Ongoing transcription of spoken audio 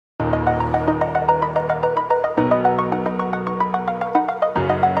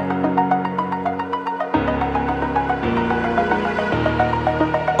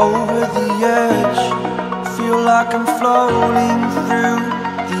like I'm floating through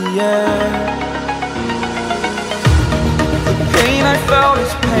the air. The pain I felt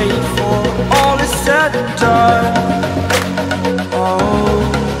is paid for, all is said and done. Oh,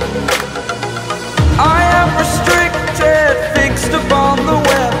 I am restricted, fixed upon the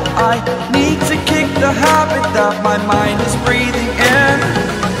web. I need to kick the habit that my mind is breathing in.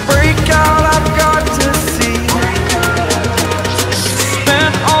 Break out, I've got to see.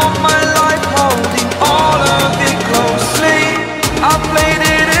 Spent all my life holding all of it closely. I played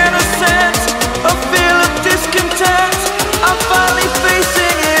it innocent, a feel of discontent. I'm finally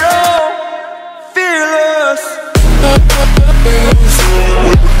facing it all, fearless.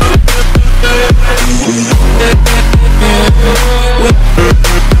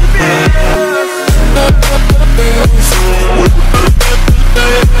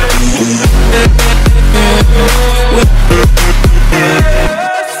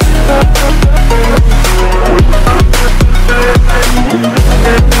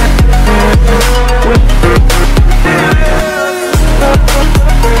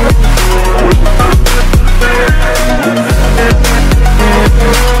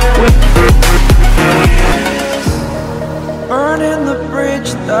 Burning the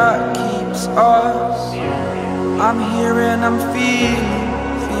bridge that keeps us. I'm here and I'm feeling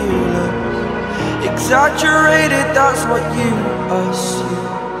fearless. Exaggerated, that's what you assume.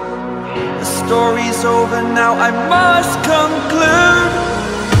 The story's over now, I must conclude.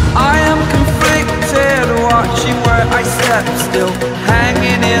 I am conflicted, watching where I step still,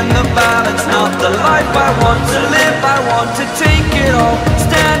 hanging in the balance. Not the life I want to live, I want to take it all.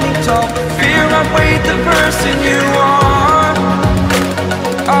 Standing tall, fear I weighed the person you are.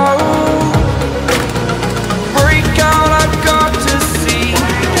 Oh, break out, I've got to see.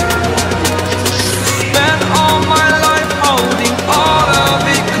 Spent all my life holding all of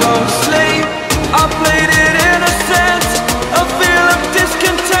it closely. I played it innocent, a feel of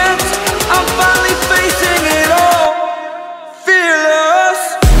discontent. I'm finally facing it all, fearless.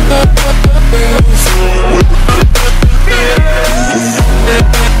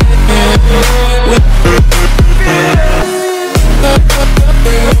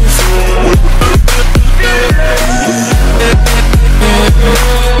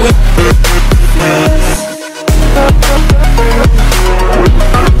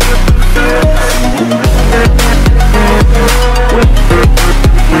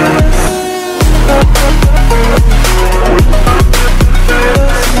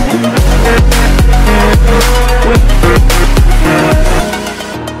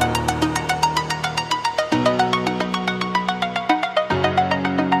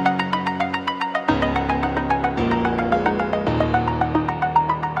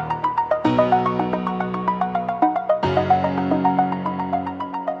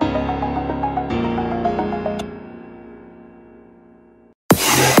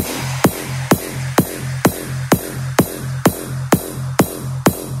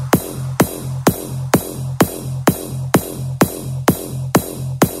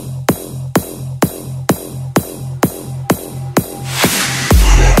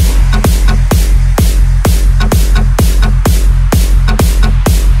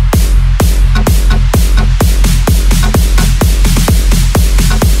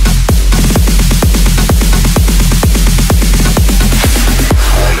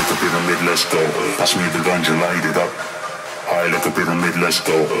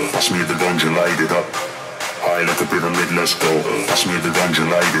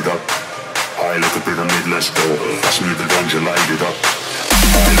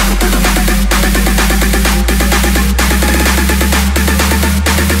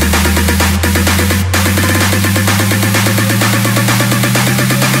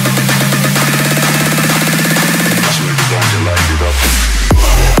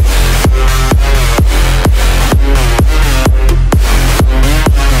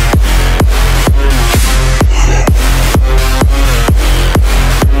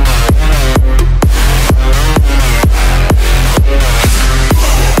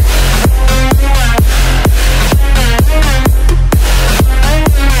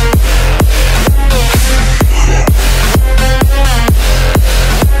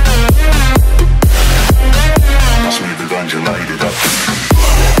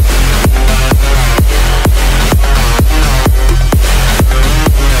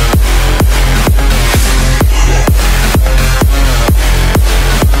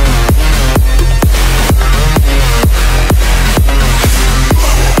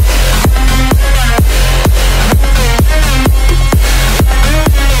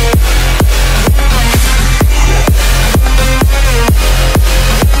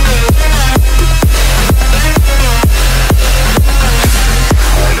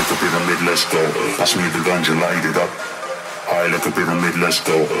 Pass me the ganja, light it up. High like a pyramid, let's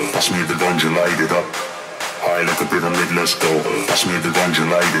go. Pass me the ganja, light it up. High like a pyramid, let's go. Pass me the ganja,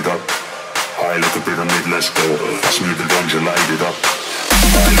 light it up. High like a pyramid, let's go. Pass me the ganja, light it up.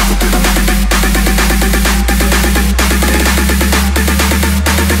 High like a pyramid.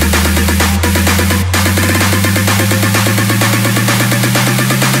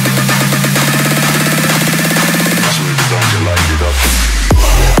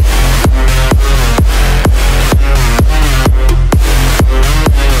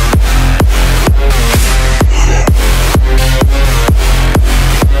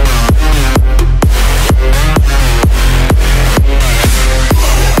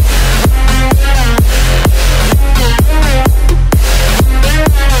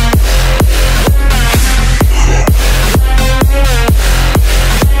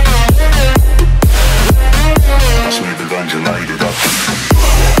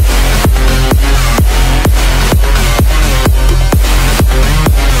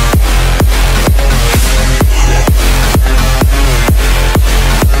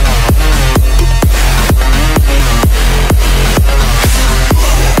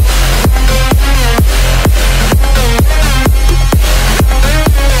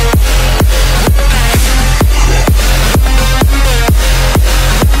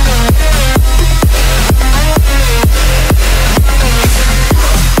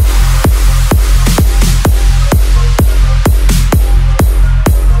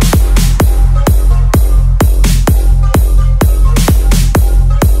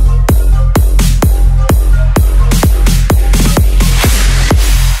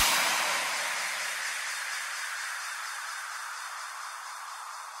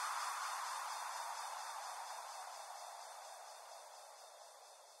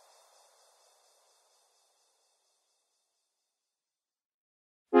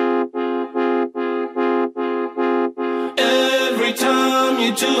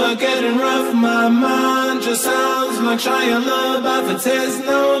 Getting rough, my mind just sounds like Shia LaBeouf. It says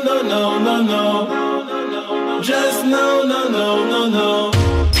no, no, no, no, no, just no, no, no, no, no.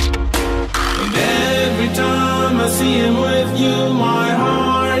 And every time I see him with you, my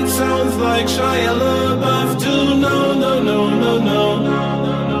heart sounds like Shia LaBeouf too. No, no, no, no, no, no,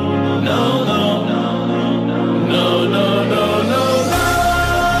 no, no, no, no, no, no.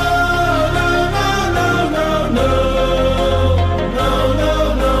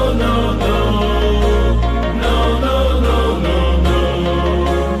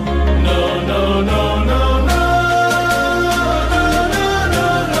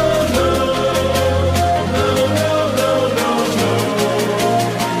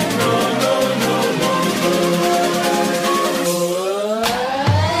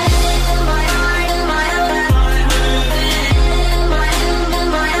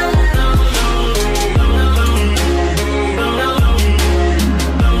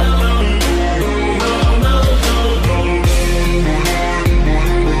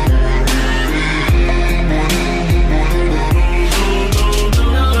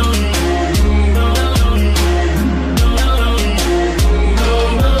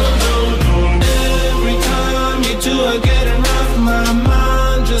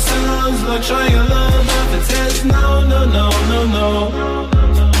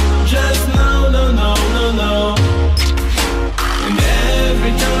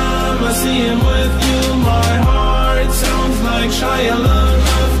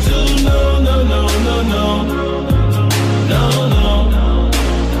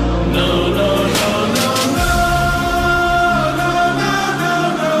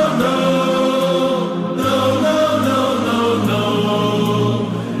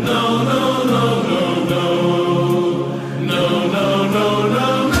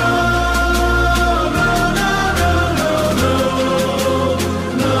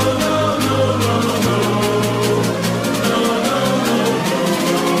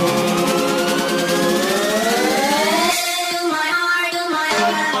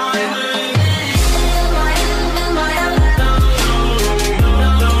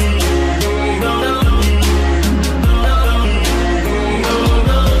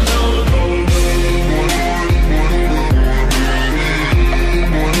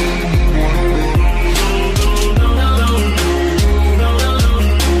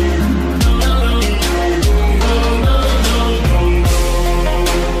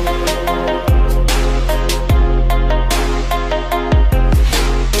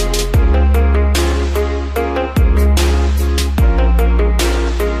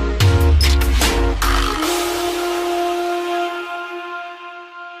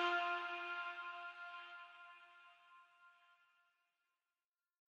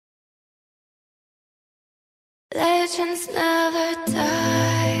 Legends never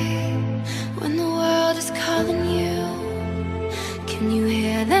die when the world is calling you. Can you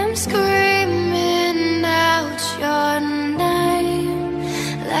hear them screaming out your name?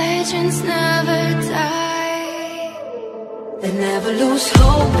 Legends never die. They never lose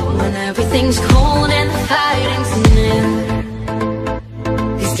hope when everything's cold and the fighting's near.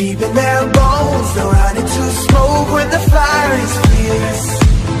 It's deep in their bones, they'll run into smoke when the fire is fierce.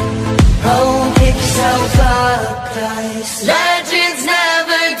 Oh, pick yourself up, guys. Legends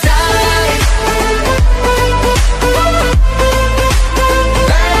never die.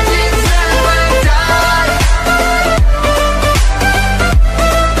 Legends never die.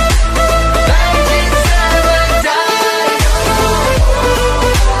 Legends never die.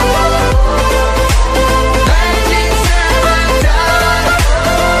 Legends never die.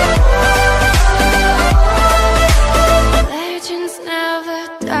 Legends never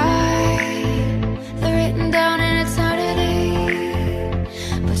die. They're written down in eternity,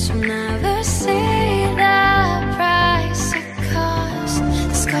 but you'll never see the price it cost.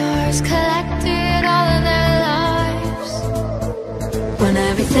 The scars collected all of their lives. When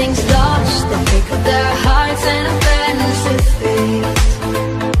everything's lost, they pick up their hearts and avenge defeat.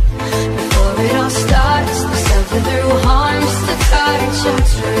 Before it all starts, they suffer through harms to touch your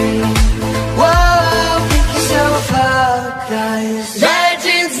tree. Whoa, pick yourself up, guys.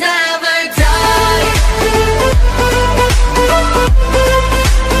 Legends never die.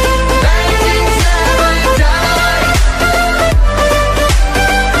 Legends never die.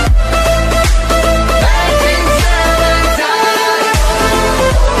 Legends never die.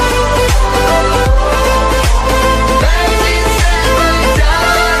 Legends never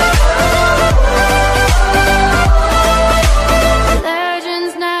die.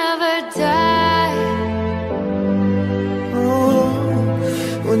 Legends never die. Oh,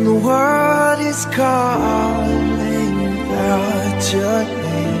 when the world is calling out your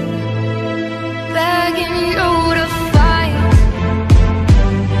name, Begging you to fight.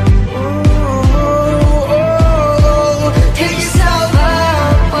 pick yourself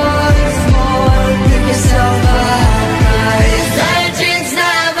up once more. Pick yourself up, guys. Legends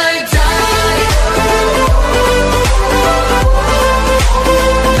never die.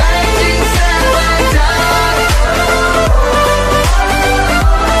 Legends never die.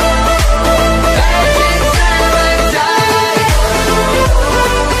 Legends never die.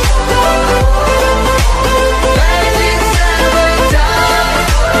 Legends never die.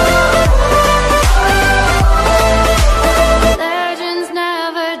 Legends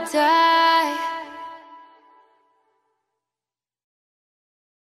never die.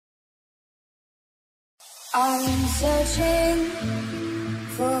 I'm searching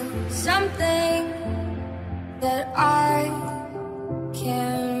for something that I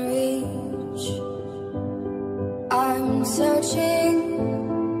can't reach. I'm searching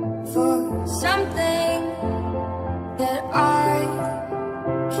for something that I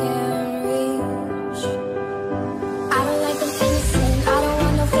can't reach. I don't like them innocent, I don't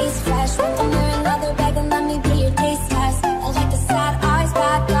want no face flash. One thing or another, beg and let me be your taste test. I like the sad eyes,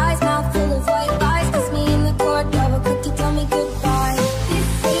 bad guys, mouth full of white lies. Kiss me in the corridor, but could you tell me goodbye? This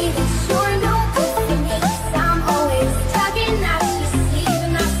say that you're no good for me, 'cause I'm always talking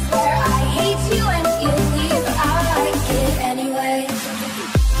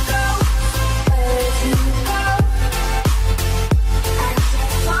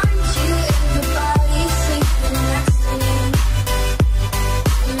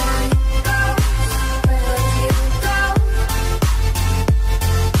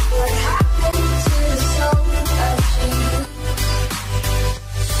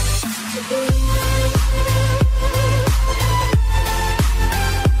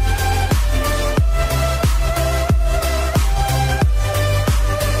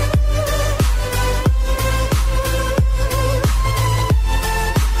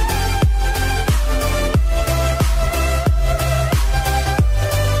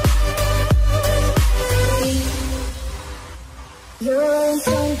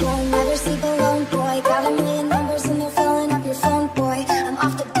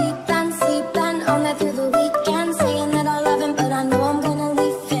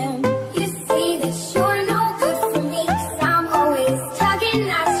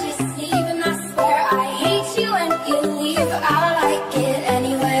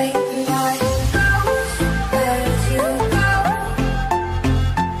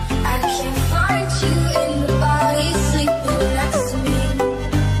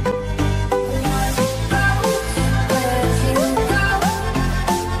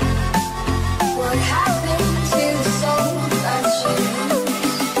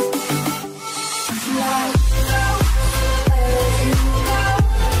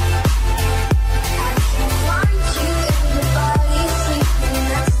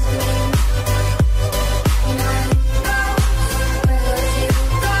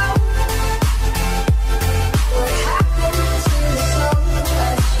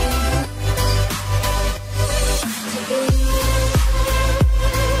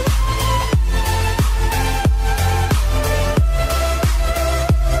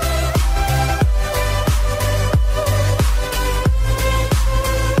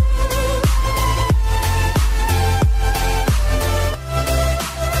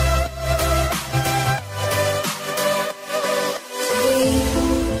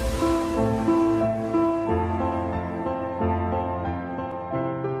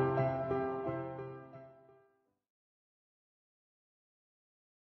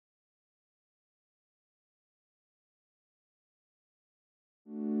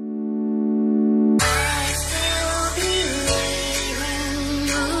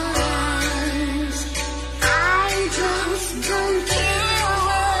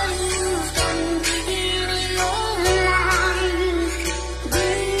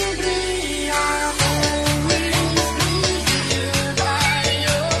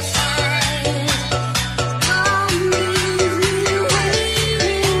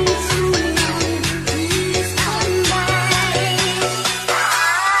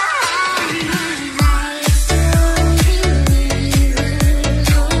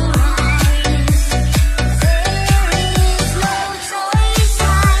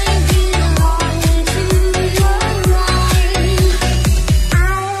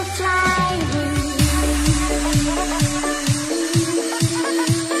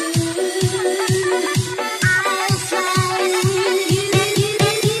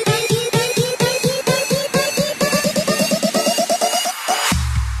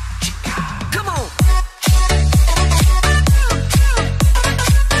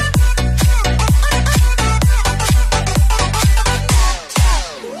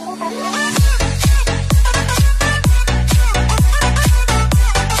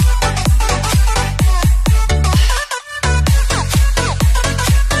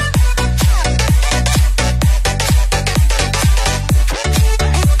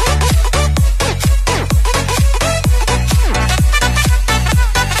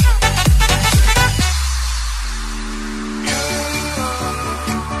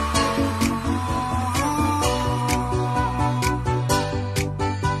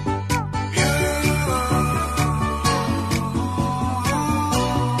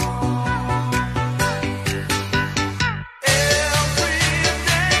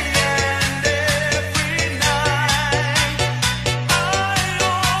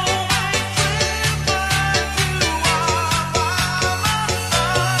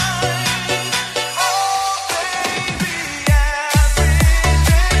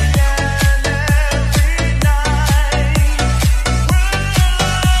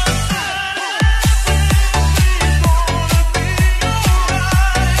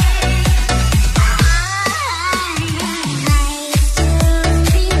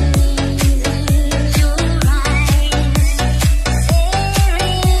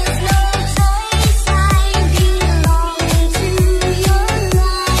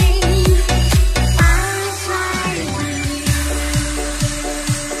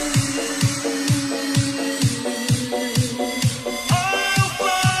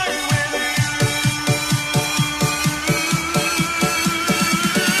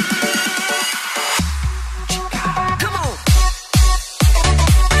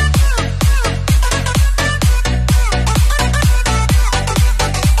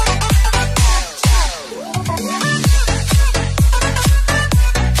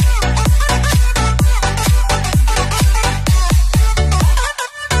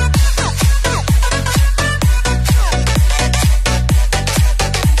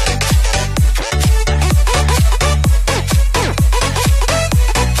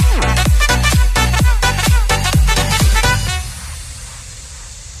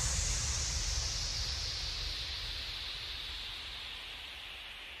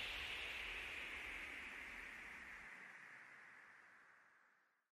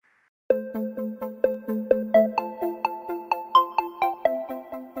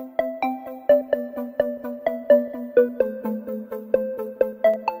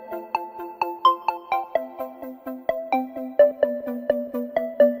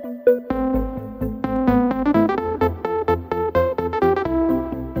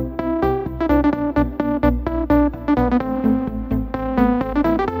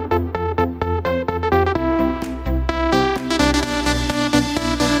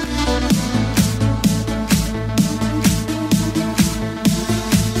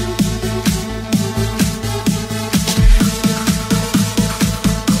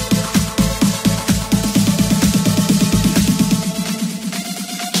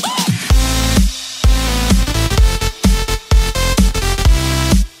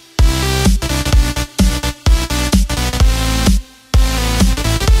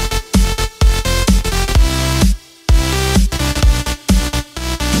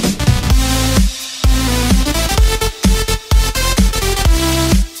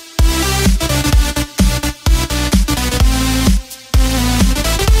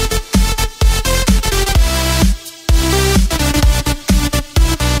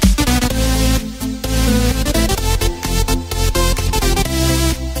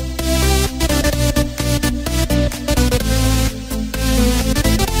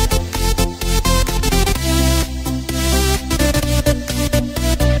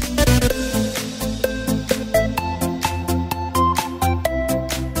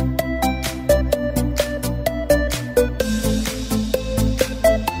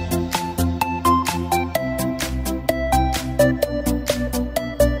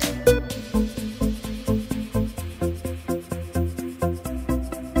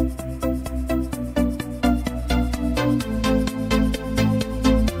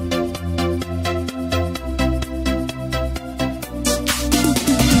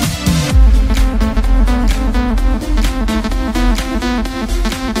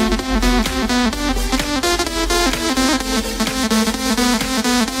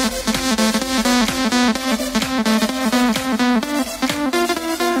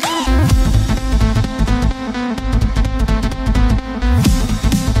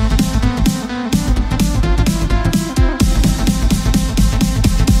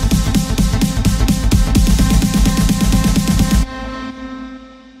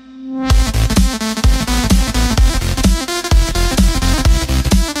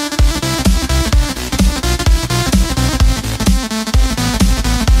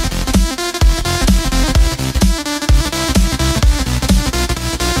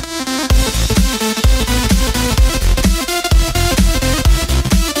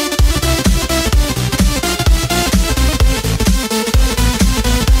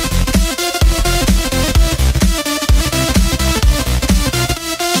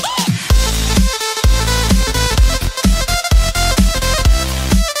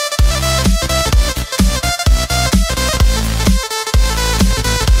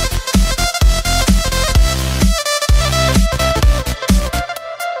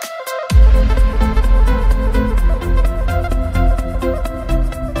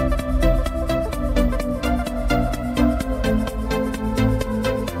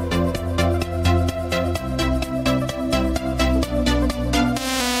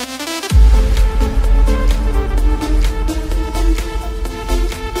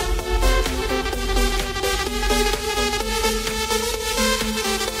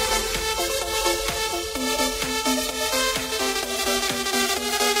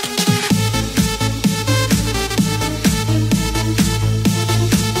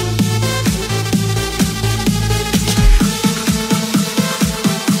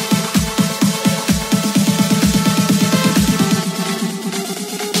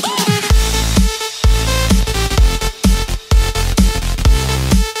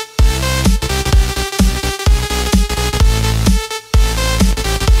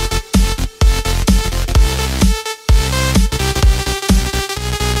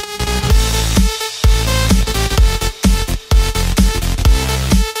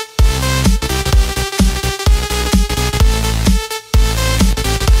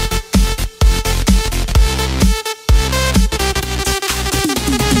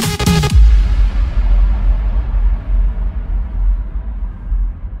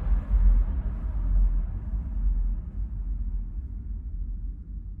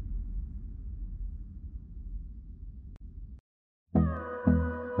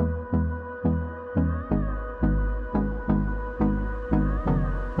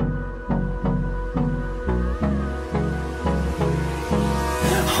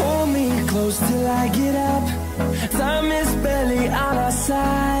close till I get up. Time is barely on our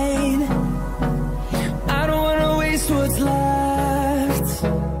side. I don't wanna waste what's left.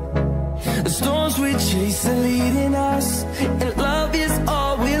 The storms we chase are leading us, and love is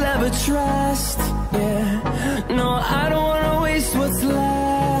all we'll ever trust. Yeah, no, I don't wanna waste what's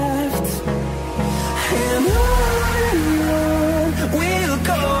left. And on we'll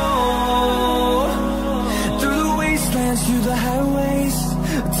go, through the wastelands, through the highways,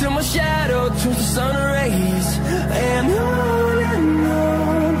 till my shadow turns to sun rays. And on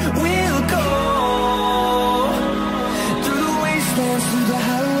we'll go, through the wastelands, through the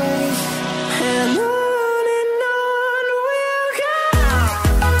highways, and on we'll go.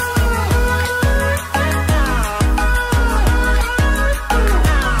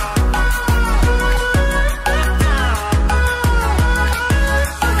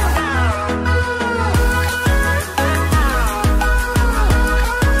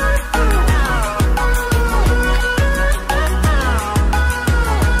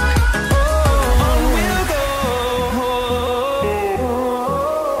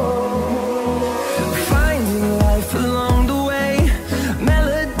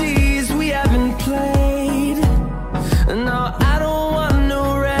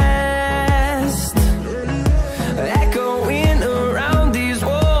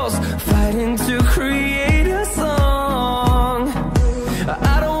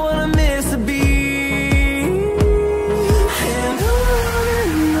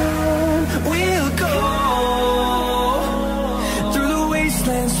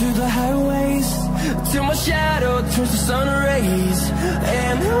 Through the highways, till my shadow turns to sun rays.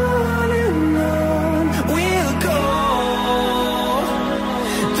 And on we'll go,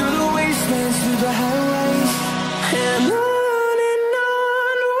 through the wastelands, through the highways, and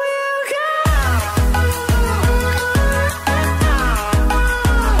on we'll go.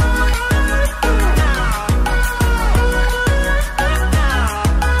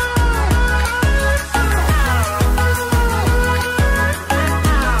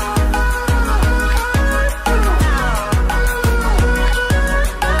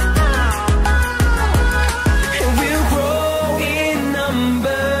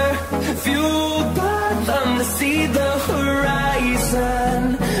 See the horizon,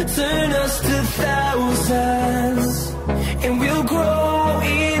 turn us to thousands, and we'll grow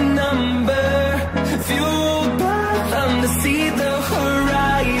in number, fueled by them to see the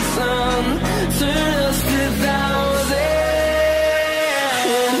horizon, turn us to thousands,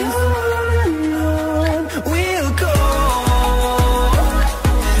 and on we'll go,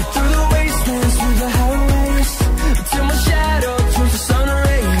 through the wastelands, through the highways, till my shadow turns to sun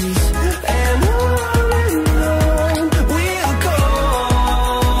rays, and on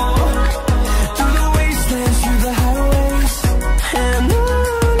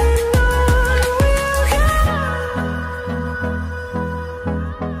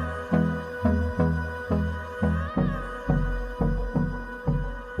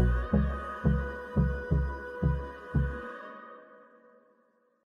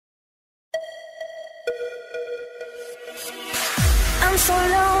I'm so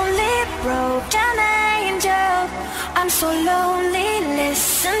lonely, broken angel. I'm so lonely,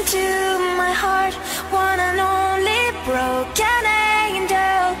 listen to my heart. One and only broken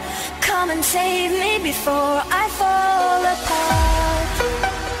angel, come and save me before I fall apart.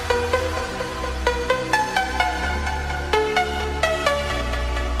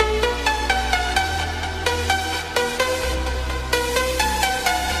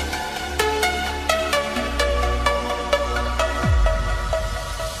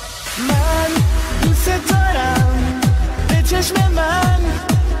 چشم من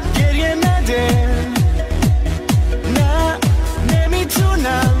گریه نده، نه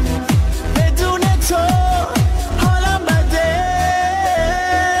نمیتونم بدون تو حالم بده.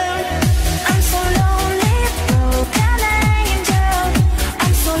 I'm so lonely, broken angel.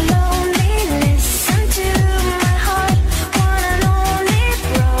 I'm so lonely, listen to my heart. One and only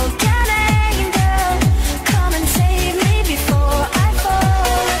broken angel, come and save me before I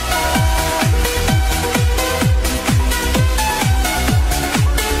fall apart.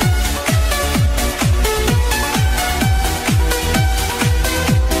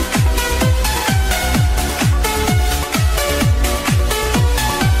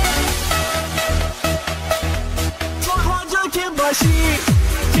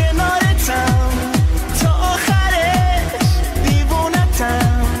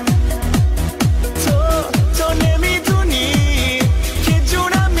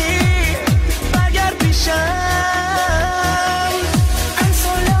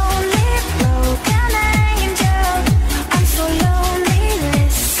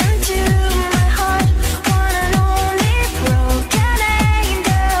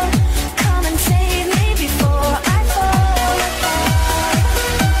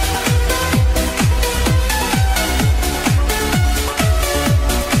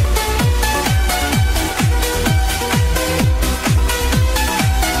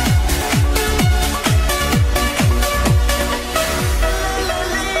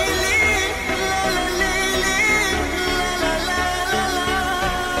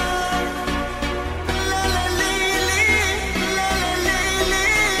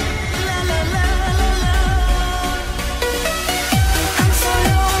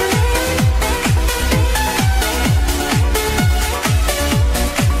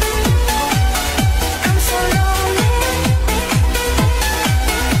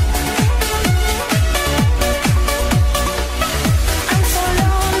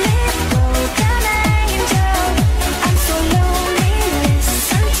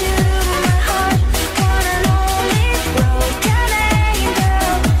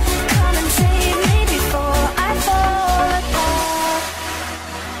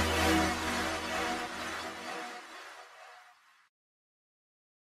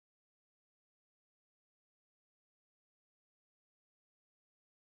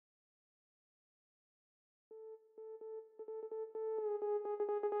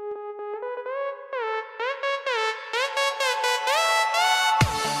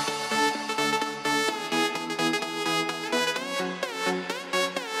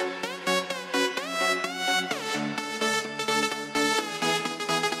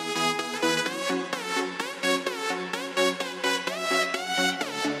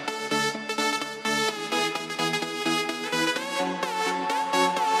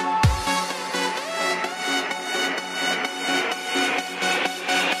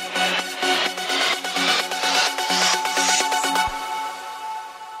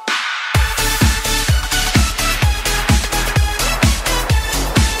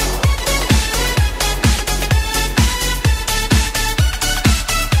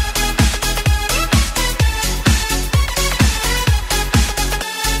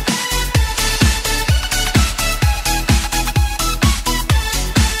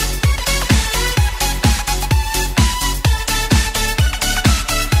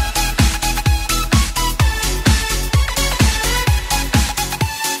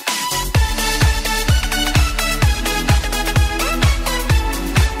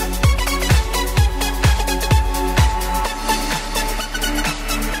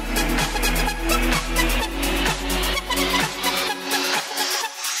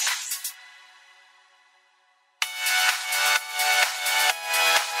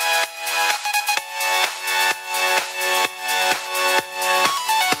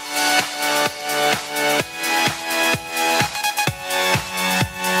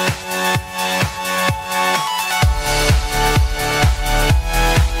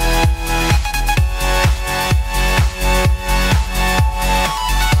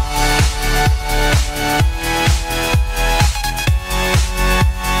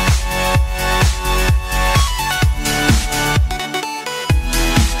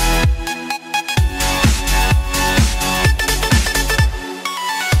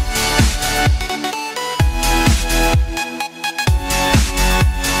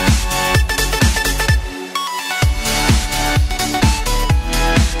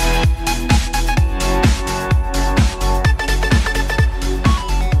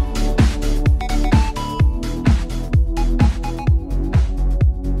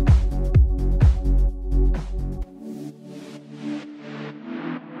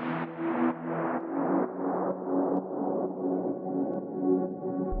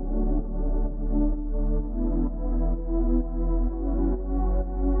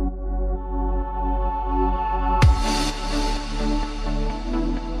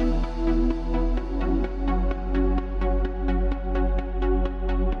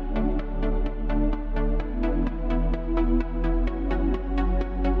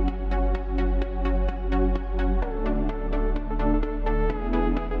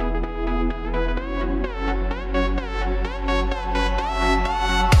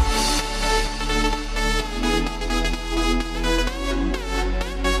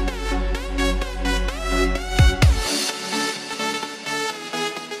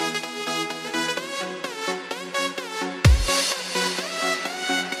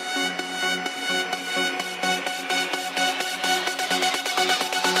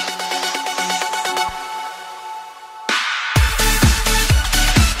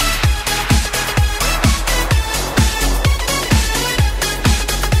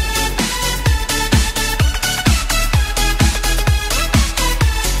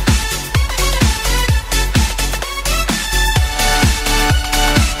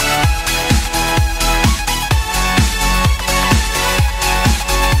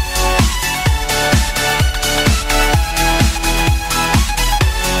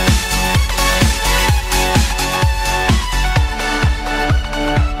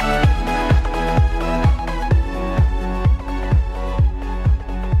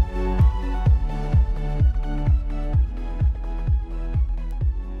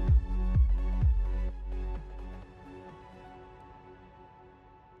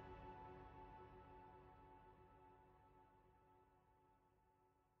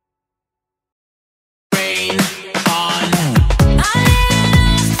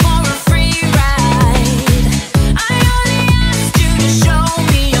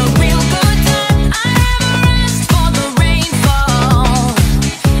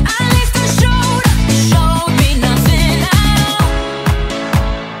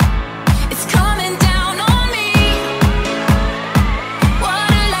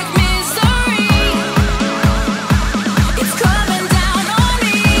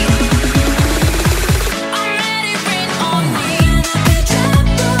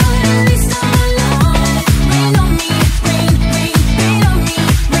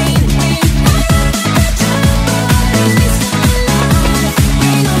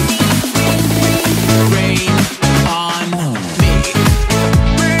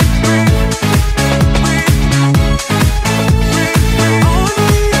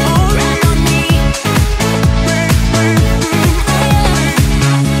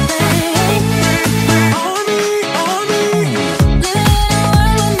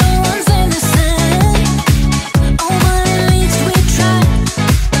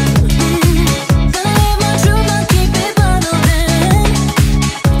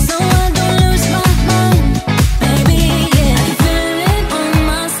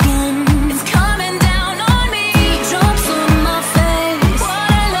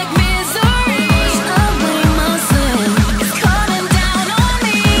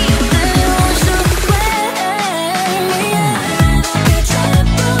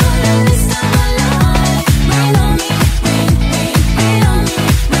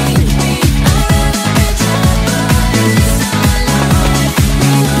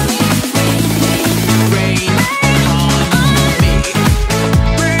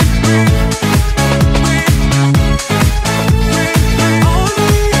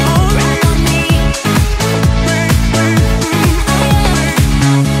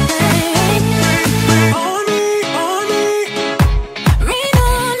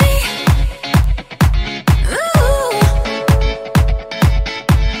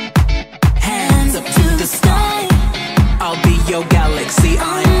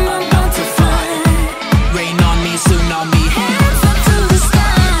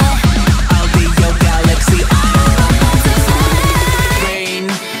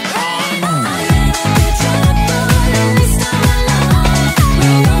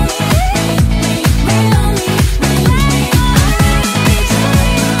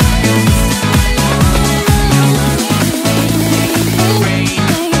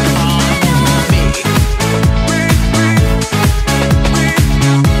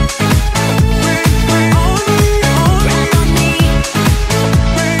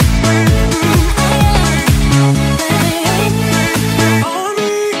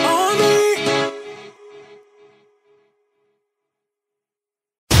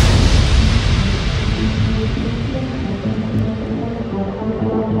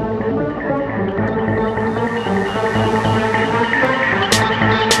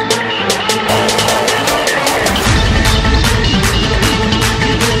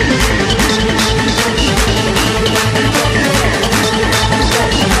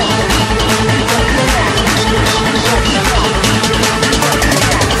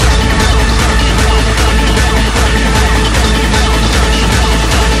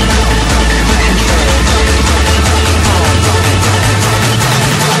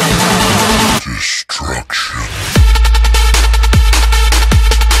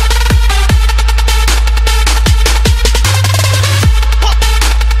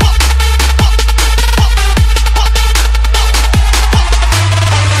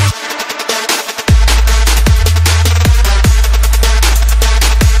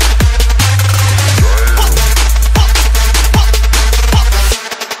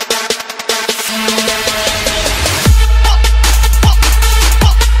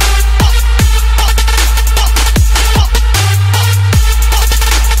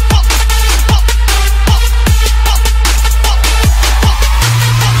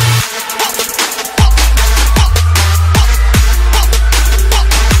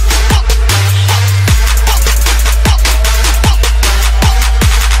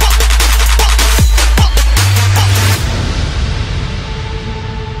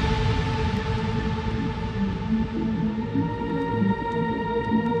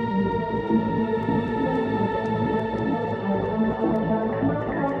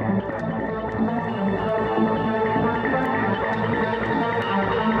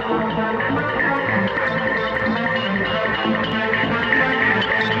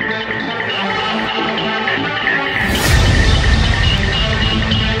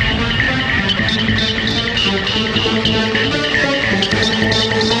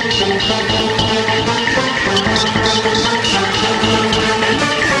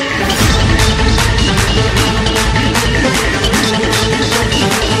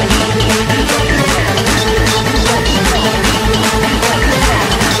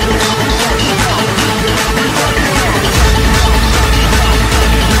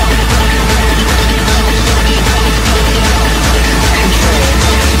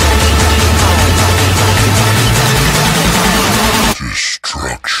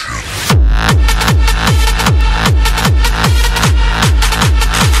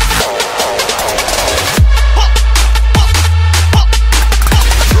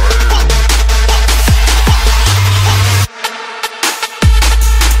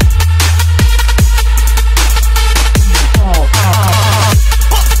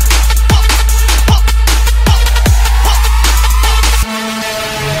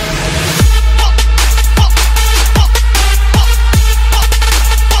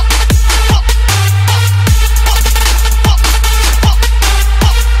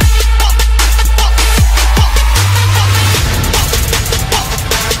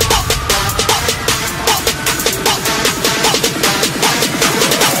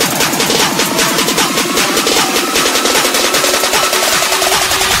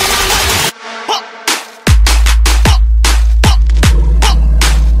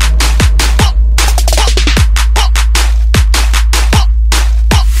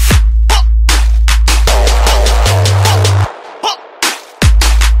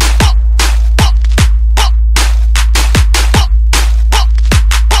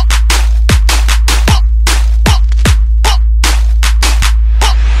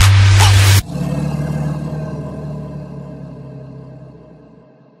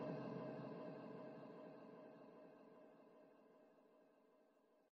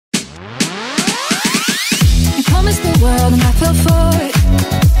 world and I fell for it.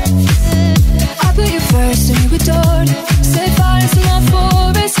 I put you first and you adored it. Set fire to my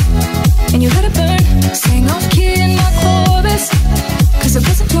forest and you let it burn. Sang off key in my chorus, cause it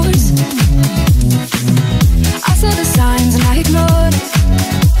wasn't yours. I saw the signs and I ignored it.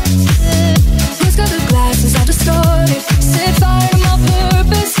 Rose-colored glasses, I distorted. Set fire to my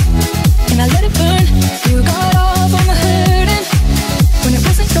purpose and I let it burn. You got off on the hurting when it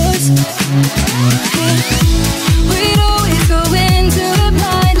wasn't yours. We'd always go into it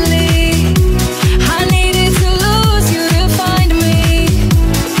blindly. I needed to lose you to find me.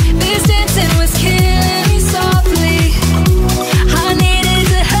 This dancing was killing me softly. I needed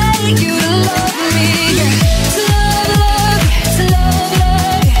to hate you to love me. To love, to love,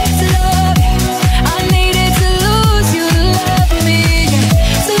 to love. I needed to lose you to love me.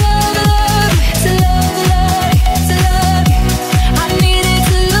 To love, to love, to love. I needed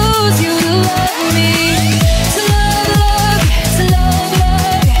to lose you to love me. To love, to love,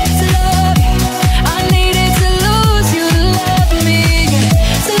 to love. I needed to lose you to love me.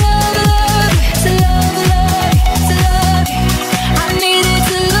 To love, to love, to love. I needed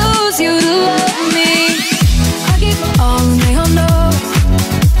to lose you to love me. I gave my all and they all know.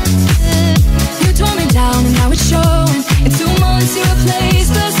 You tore me down and now it's showing. In 2 months you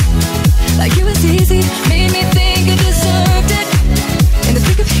replaced us like it was easy. Made me think I deserved it. In the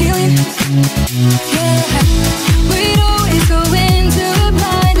thick of healing, yeah. We'd always go into it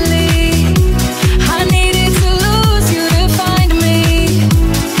blindly. I needed to lose you to find me.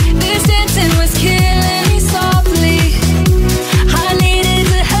 This dancing was killing me softly. I needed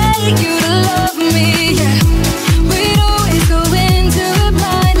to hate you to love me, yeah. We'd always go into it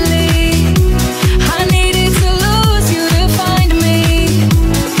blindly. I needed to lose you to find me.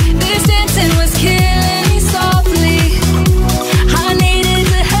 This dancing was killing me softly. I needed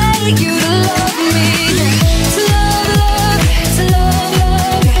to hate you to love me, yeah. To love, to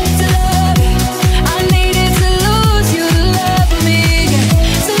love, to love. I needed to lose you to love me, yeah.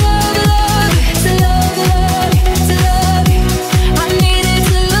 To love, to love, to love. I needed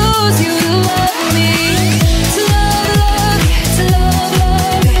to lose you to love me. To love, to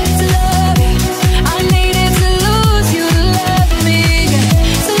love, to love. I needed to lose you to love me, yeah.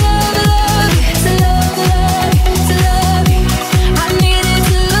 To love, to love, to love. I needed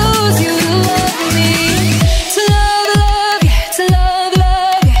to lose you to love me. To love, to love,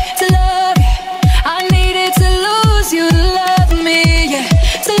 to love. I needed to lose you to love me, yeah.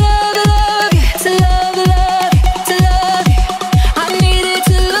 To love, to love, to love. I needed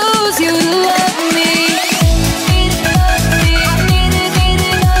to lose you to love me.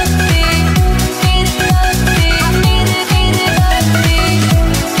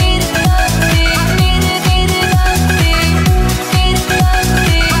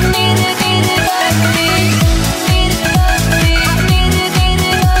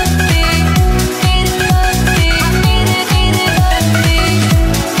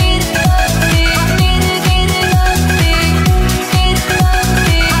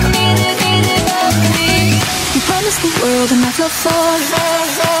 You promised the world and I fell for it.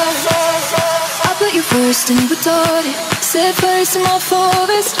 I put you first and you adored it. Set first in my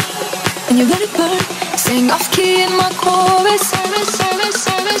forest and you let it burn. Sang off key in my chorus. To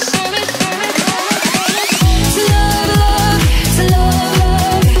love, to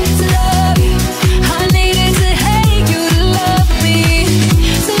love, to love. I needed to hate you to love me.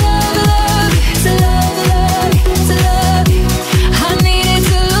 To love, to love, to love. I needed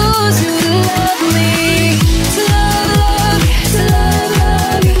to lose you to love me. To love, to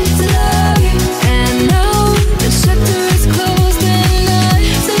love, to love. And now the chapter is closed and I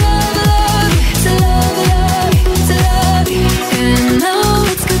to love, to love, to love. And now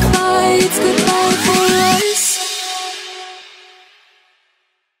it's goodbye for us.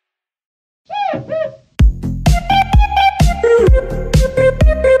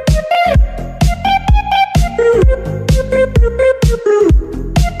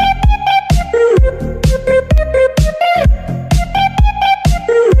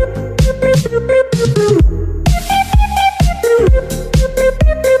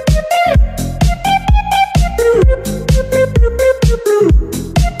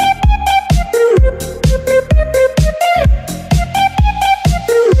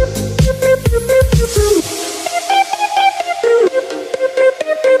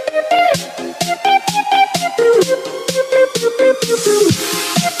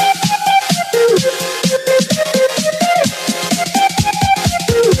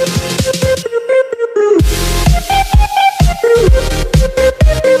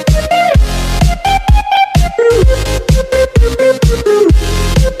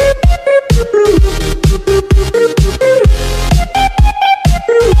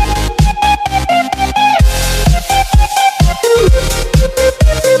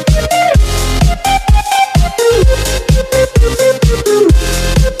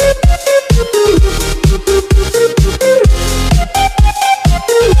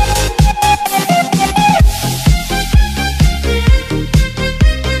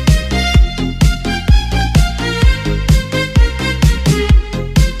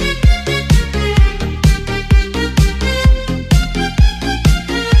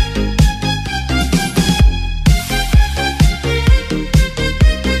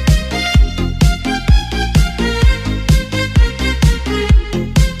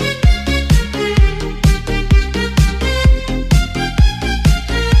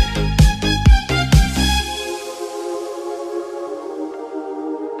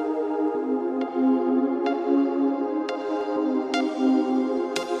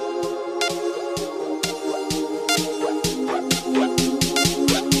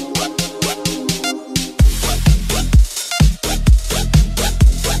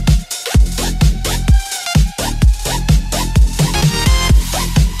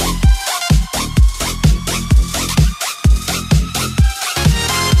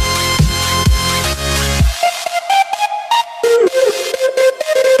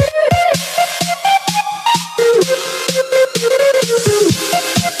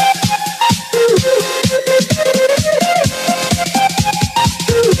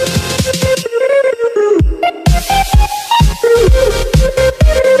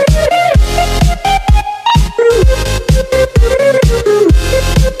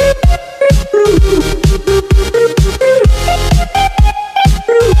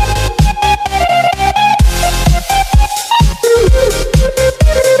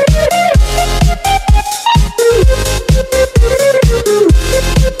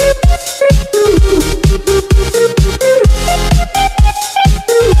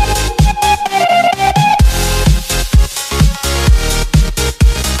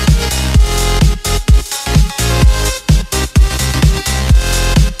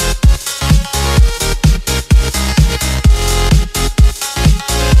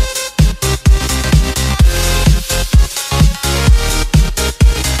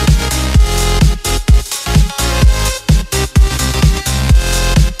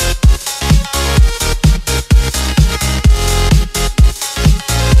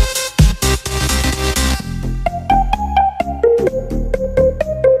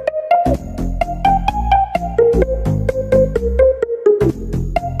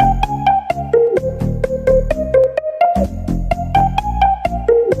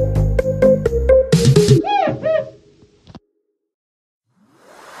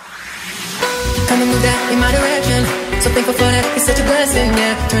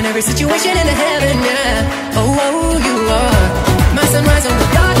 turn every situation into heaven, yeah. Oh, oh, you are my sunrise on the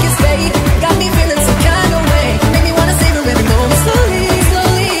darkest day. Got me feeling some kind of way. Make me wanna savor every moment slowly,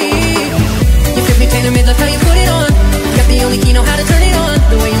 slowly. You fit me, tailor made, love how you put it on. Got the only key, know how to turn it on.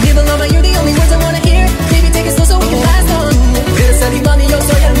 The way you live alone, you're the only words I wanna hear. Baby, take it slow so we can last on. Eres el imán y yo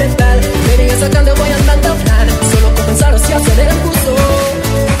soy el metal. Baby, yo sacando voy andando a plan. Solo con pensar hacia hacer el pulso.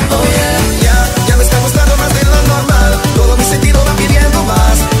 Oh yeah, ya me está gustando más de lo normal. Todo mi sentido va pidiendo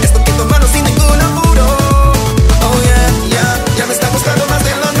más. Esto que tu mano sin ningún apuro. Oh yeah, ya me está gustando más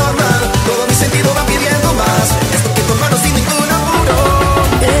de lo normal. Todo mi sentido va pidiendo más. Esto que tu mano sin ningún apuro.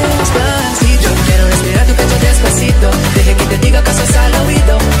 Despacito, quiero respirar tu pecho despacito. Deje que te diga cosas al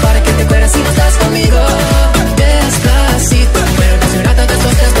oído, para que te acuerdes si no estás conmigo. Despacito, quiero desnudar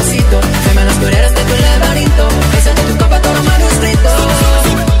tantos despacito. Dame las floreras de tu laberinto. Esa de tu copa todo manuscrito.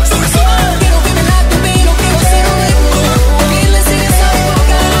 Quiero que me la no quiero ser un ritmo. Que le enseñes a mi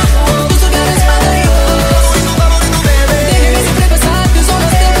boca tus lugares favoritos. Déjeme siempre pasar tus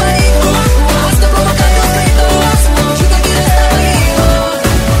olas de pánico. Hasta provocar tus gritos. Yo te quiero estar conmigo.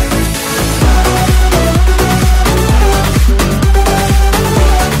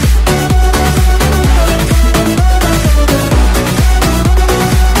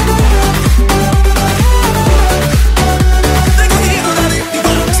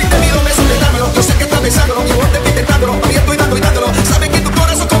 Si te miro me suele dármelo. Yo sé que estás pensándolo. Mi voz te pide dándolo. Hoy estoy dando y dándolo. Sabes que tu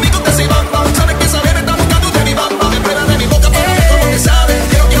corazón conmigo te hace bam bam. Sabes que saber me está buscando de mi bam bam. Espera de mi boca para ver cómo te sabe.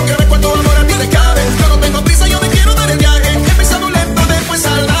 Quiero que recuerdo amor a ti le cabe. Yo no tengo prisa, yo me quiero dar el viaje. Empezamos lento, después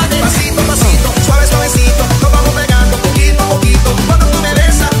salvaje. Pasito, pasito, suave, suavecito. Nos vamos pegando poquito a poquito. Cuando tú me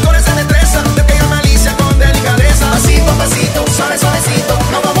besas, con esa destreza. Te pega malicia con delicadeza. Pasito, pasito, suave, suavecito.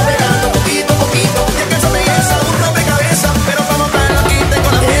 Nos vamos pegando poquito a poquito. Y es que esa belleza, un rompecabezas. Pero vamos a verlo aquí, tengo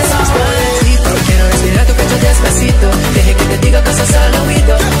la pieza. Despacito, quiero respirar tu pecho despacito. Deje que te diga cosas al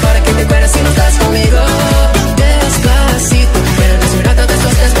oído, para que te acuerdes si no estás conmigo. Despacito, quiero desnudar tantos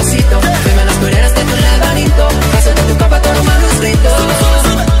despacito. Dame las floreras de tu laberinto. Paso de tu copa todo manuscrito.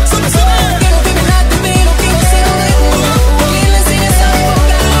 Quiero que me la no quiero ser un ritmo. Que le enseñes a mi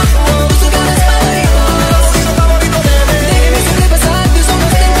boca tus lugares favoritos. Déjeme siempre pasar tus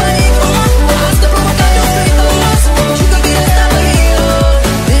olas de pánico. Hasta provocar tus gritos. Yo te quiero estar conmigo.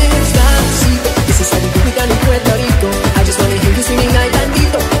 Despacito, this is how we do it down in Puerto Rico. I just wanna hear you singing ay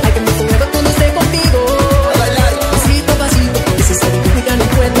tantito. I can be forever cuando esté contigo. Pasito, pasito, this is how we do it down in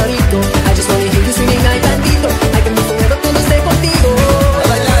Puerto Rico. I just wanna hear you singing ay tantito. I can be forever cuando esté contigo.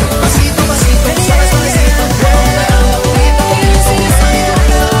 Pasito, pasito, suave, suavecito. Que le enseñes a mi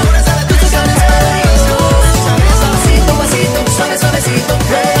boca tus lugares favoritos. Pasito, pasito, suave, suavecito.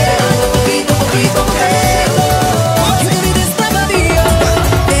 Poquito, poquito, you do me despacito.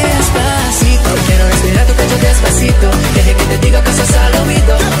 Despacito, quiero respirar tu pecho despacito. Deje que te diga cosas al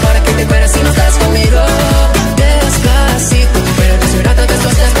oído, para que te acuerdes si no estás conmigo. Despacito, quiero desnudar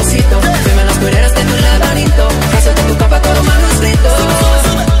tantos despacito. Dame las floreras de tu laberinto. Paso de tu copa todo manuscrito.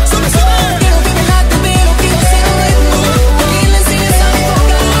 Quiero que me la no quiero ser un ritmo. Que le enseñes a mi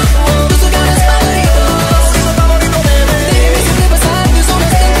boca tus lugares favoritos. Déjeme siempre pasar tus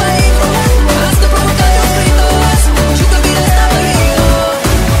olas de pánico. Hasta provocar tus gritos. Yo te quiero estar conmigo.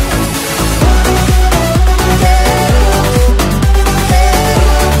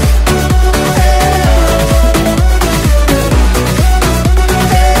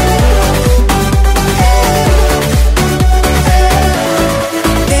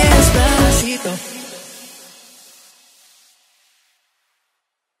 Despacito.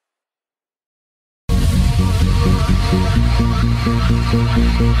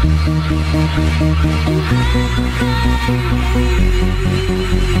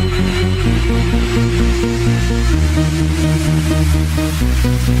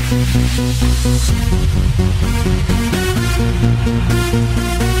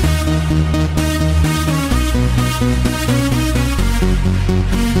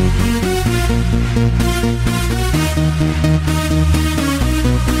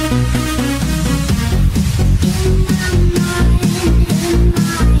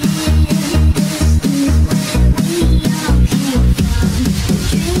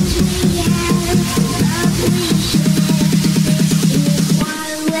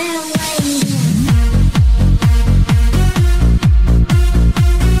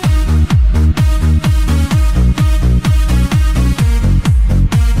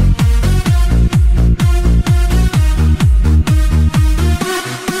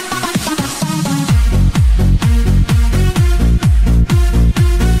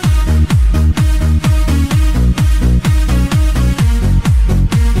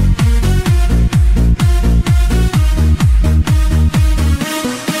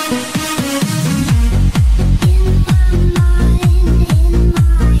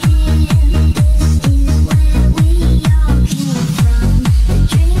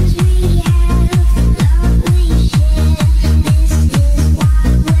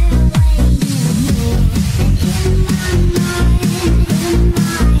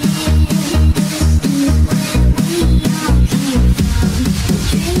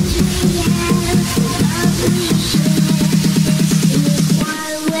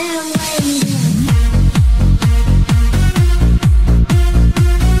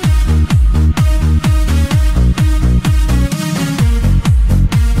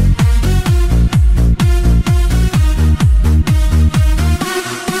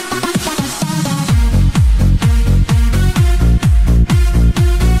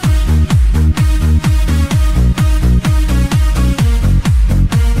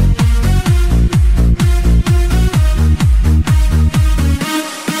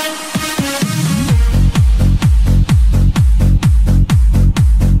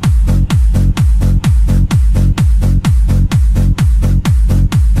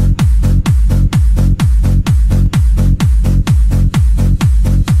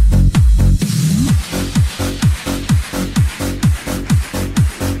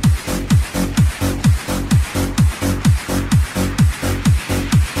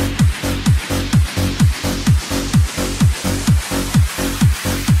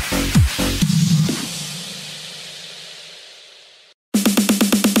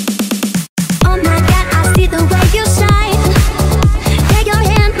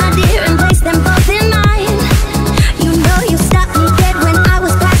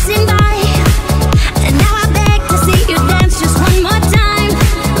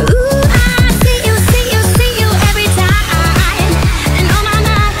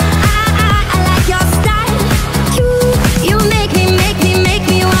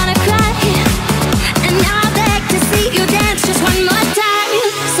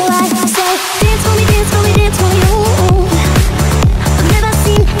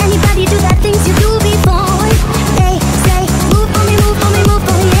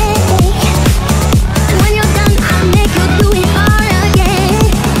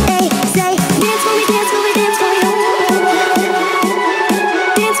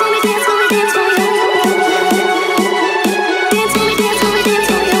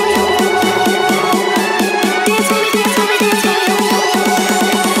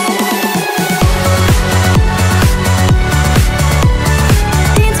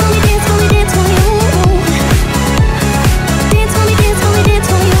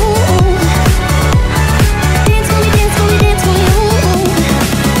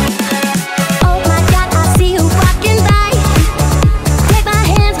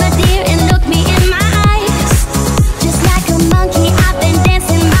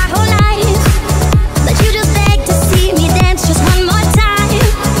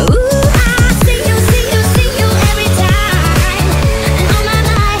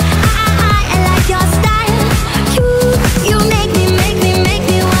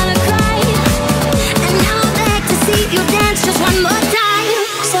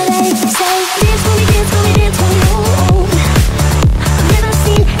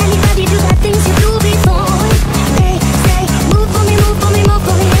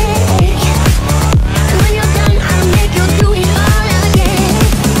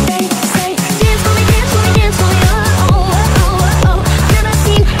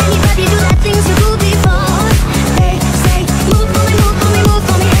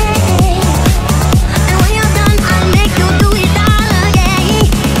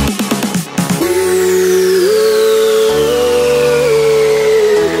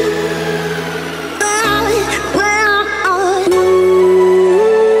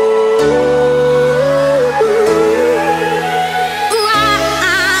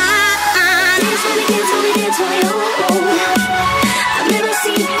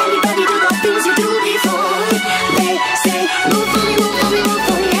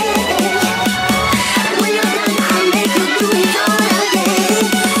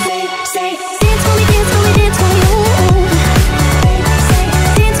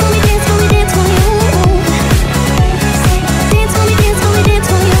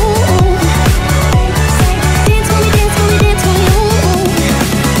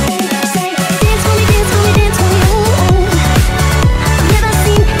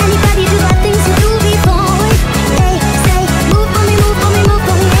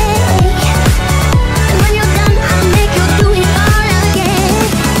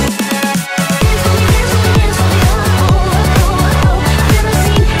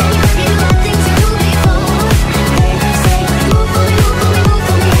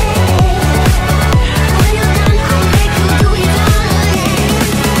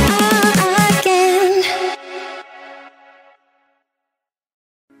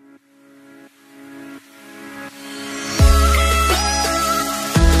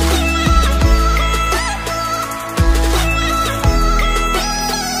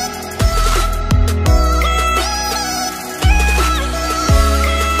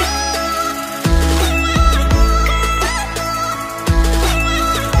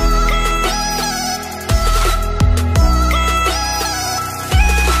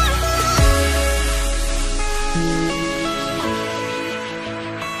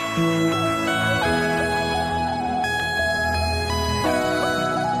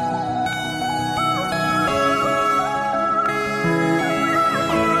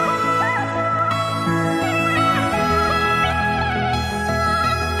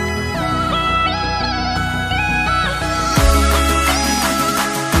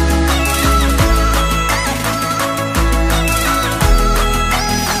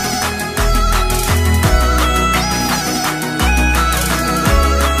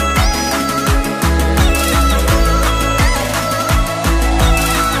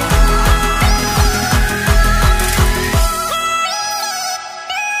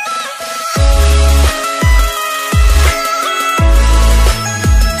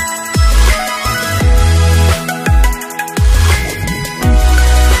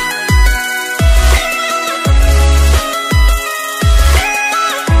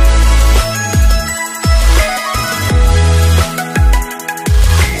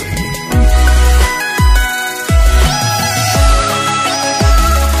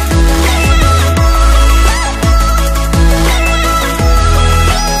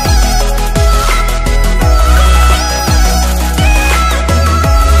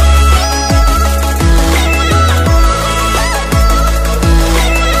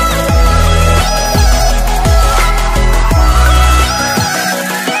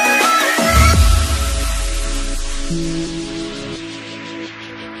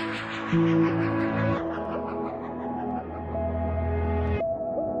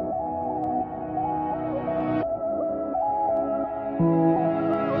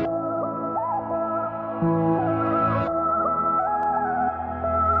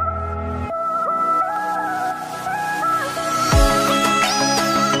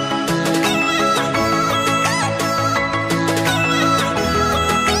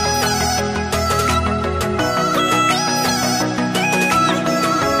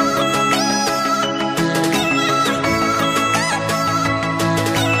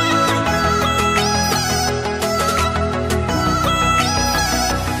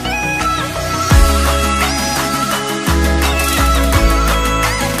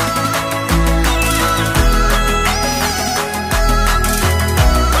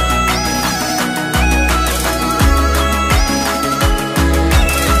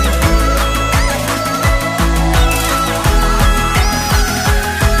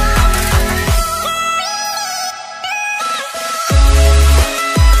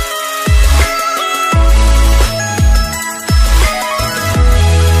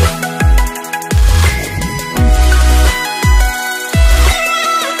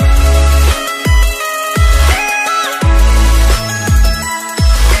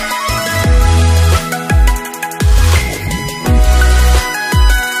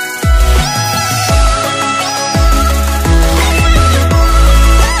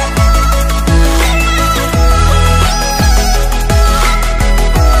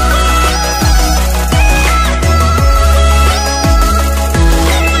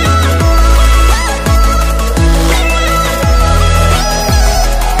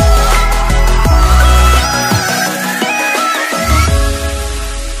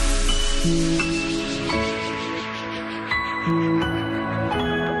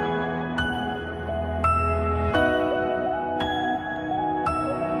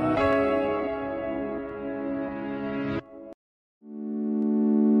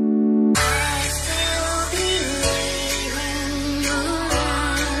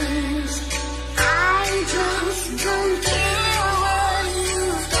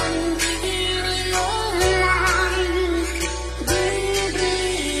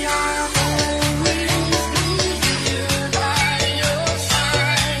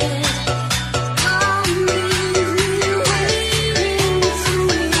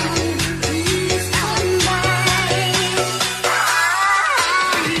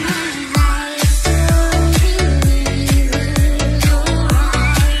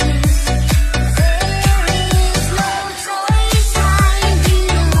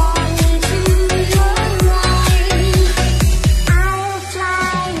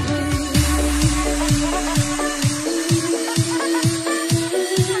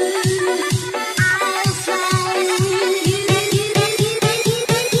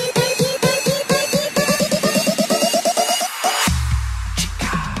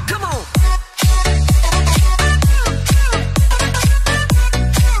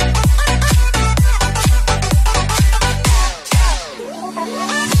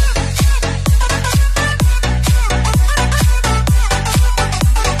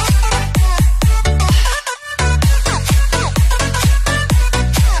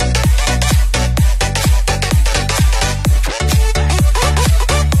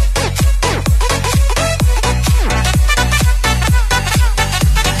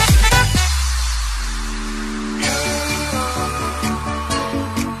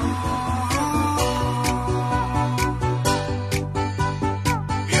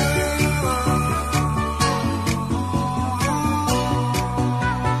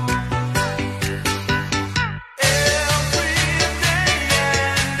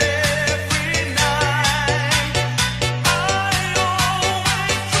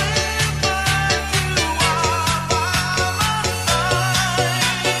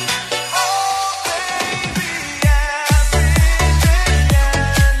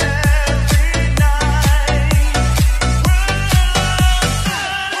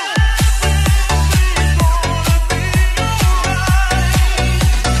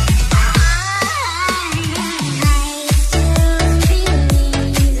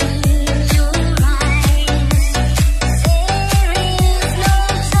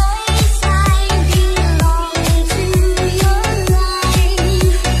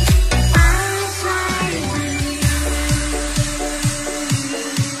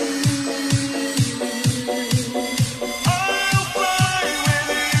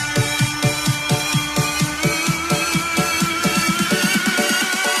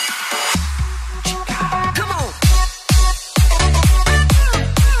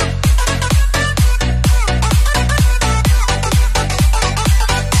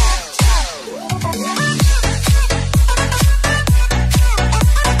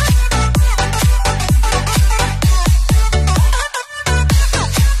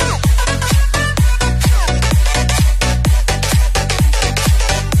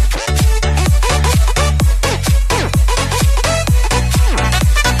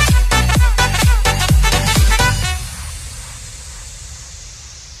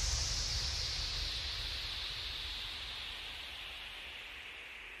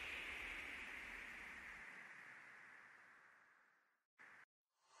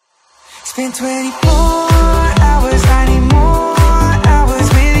 Spend 24 hours, I need more hours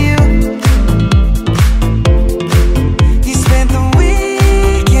with you. You spent the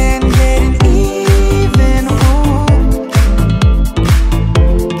weekend getting even, ooh.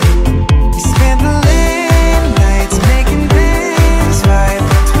 You spent the late nights making things right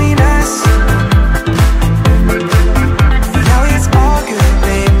between us. Now it's all good,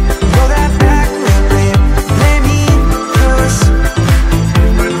 babe. Roll that back, babe. Let me push.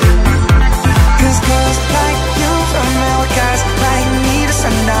 Cause like you from our guys, like me to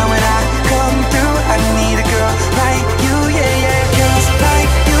sundown. When I come through, I need a girl like you, yeah, yeah. Girls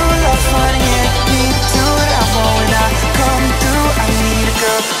like you love fun, yeah. Me do what I want. When I come through, I need a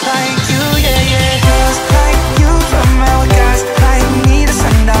girl like you, yeah, yeah. Girls like you from our guys, like me to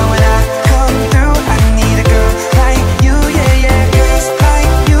sundown. When I come through, I need a girl like you, yeah, yeah. Girls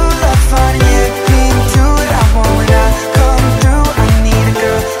like you love fun, yeah. Me do what I want. When I come through, I need a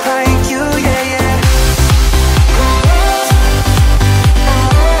girl like you, yeah, yeah.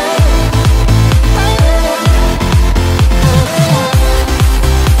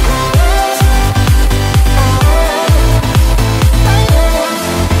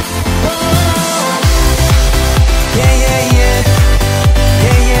 Yeah, yeah, yeah.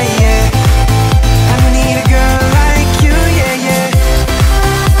 Yeah, yeah, yeah. I need a girl like you, yeah, yeah.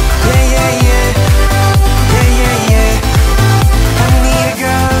 Yeah, yeah, yeah. Yeah, yeah, yeah. I need a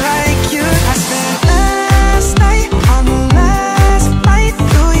girl like you. I spent last night on the last flight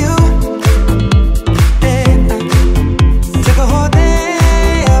to you. Yeah. Took a whole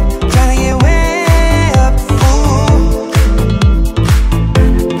day up, trying to get way up. Ooh.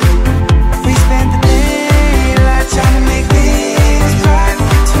 We spent the daylight trying to make things right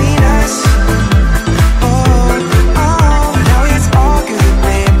between us. Oh, oh, now it's all good,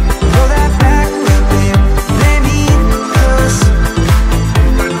 babe. Roll that back, babe. Let me push.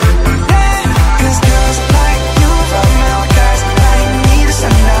 Yeah, cause girls like you from our guys, like me to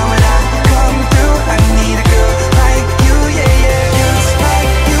sundown. When I come through, I need a girl like you, yeah, yeah. Girls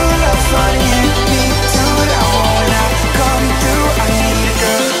like you love fun, yeah. Me do what I want. When I come through, I need a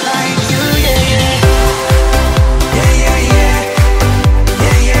girl like you, yeah, yeah. Yeah, yeah, yeah.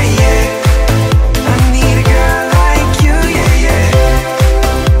 Yeah, yeah, yeah. I need a girl like you, yeah, yeah.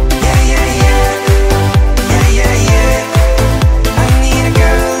 Yeah, yeah, yeah. Yeah, yeah, yeah. I need a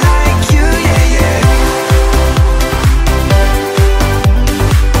girl like you, yeah, yeah.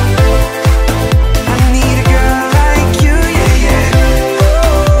 I need a girl like you, yeah, yeah.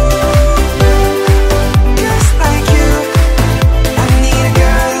 Just like you. I need a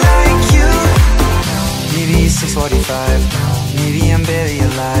girl like you. Maybe it's 6:45. Maybe I'm barely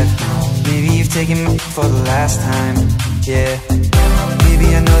alive. Maybe you've taken me for the last time. Yeah. Maybe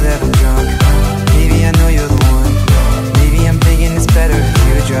I know that I'm drunk. Maybe I know you're the one. Maybe I'm thinking it's better if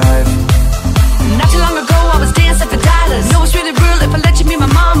you drive. Not too long ago, I was dancing for dollars. Know it's really real if I let you be my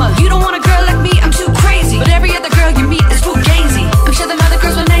mama. You don't want a girl like me, I'm too crazy. But every other girl you meet is fugazi. I'm sure them other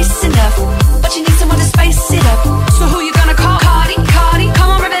girls were nice enough, but you need someone to spice it up. So who you gonna call? Cardi, Cardi. Come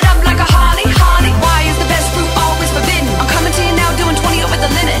on, rev it up like a Harley, Harley. Why is the best fruit always forbidden? I'm coming to you now, doing 20 over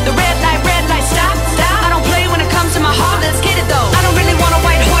the limit. The red light, stop, stop. I don't play when it comes to my heart, let's get it though. I don't really want a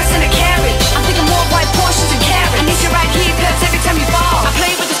white horse and a carrot.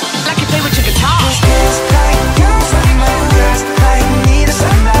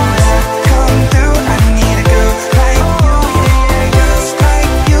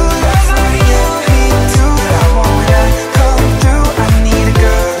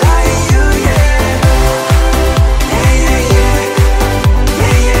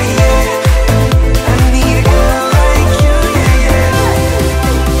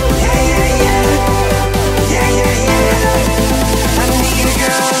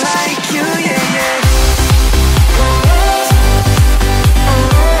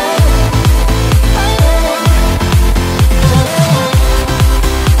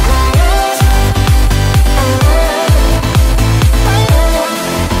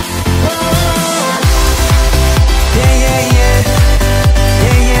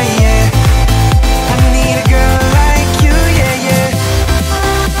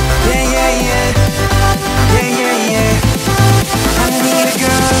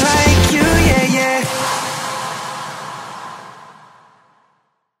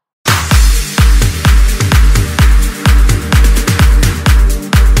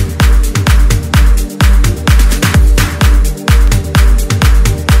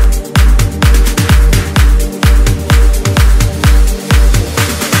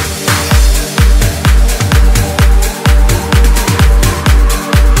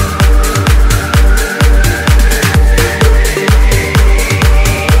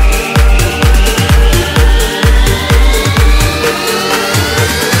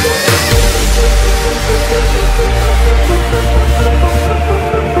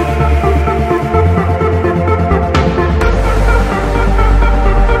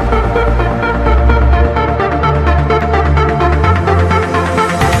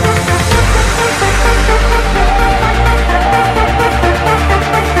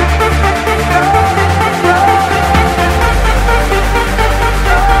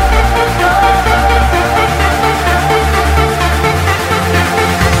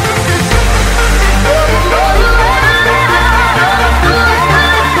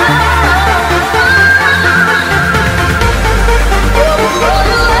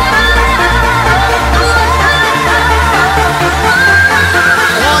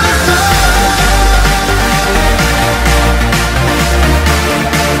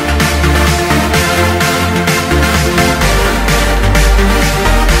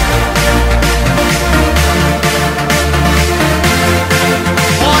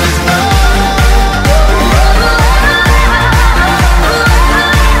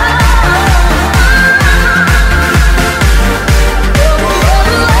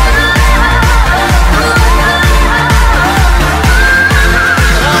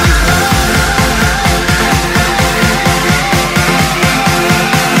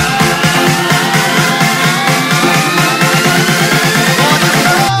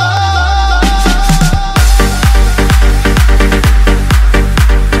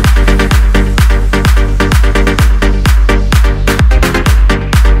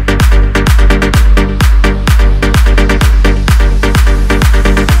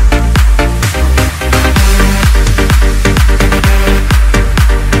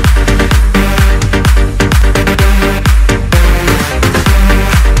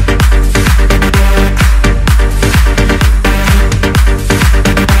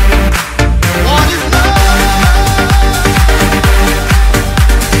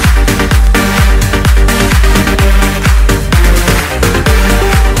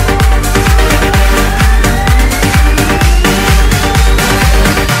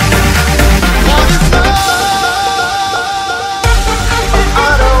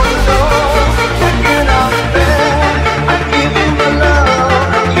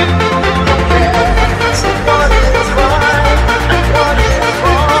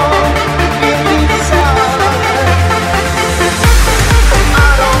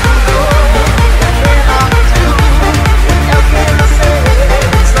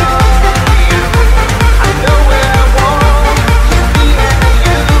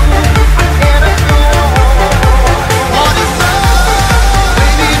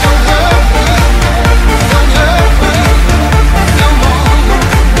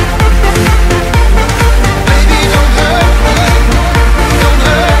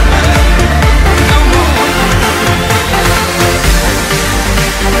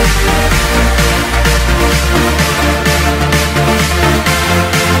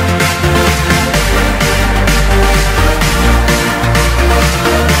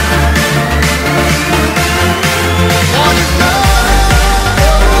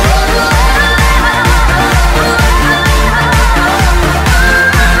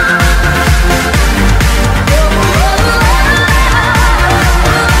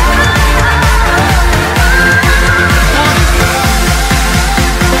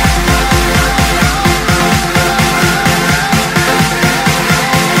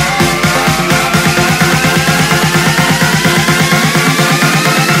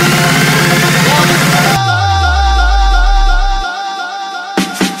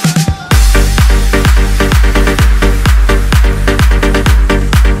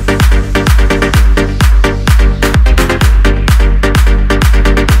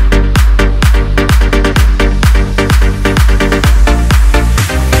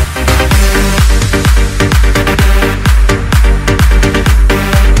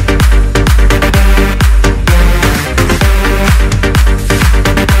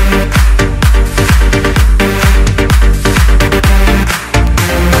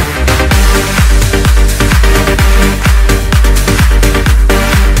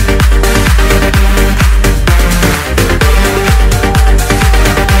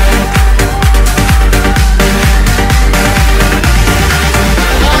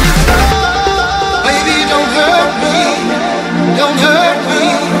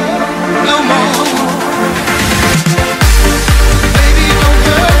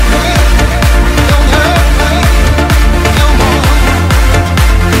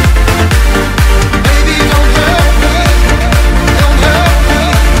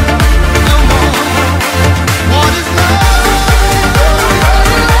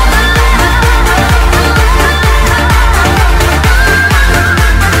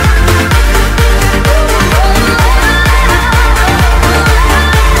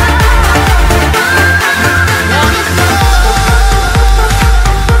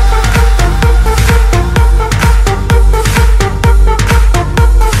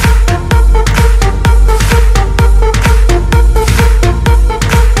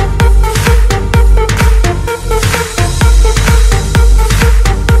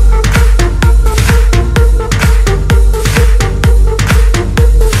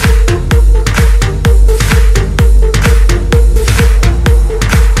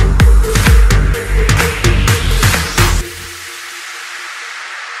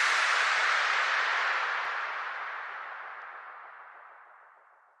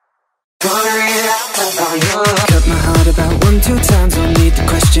 by you. Cut my heart about 1-2 times, don't need to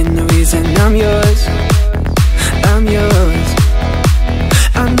question the reason I'm yours. I'm yours.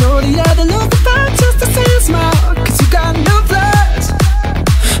 I know that you're the love that I just to say a smile, cause you got no flaws,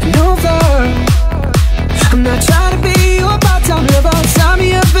 no flaws. I'm not trying to be your part-time lover, sign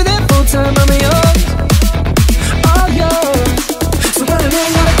me up for that full-time, I'm yours, all yours. So what a man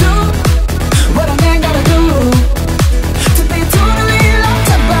gotta do, what a man gotta do, to be totally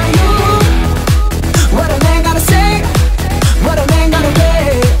locked up by you. What a man gotta say, what a man gotta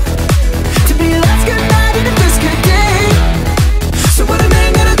pay, to be last good night in the first good day. So what a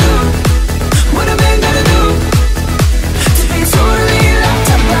man gotta do, what a man gotta do, to be totally locked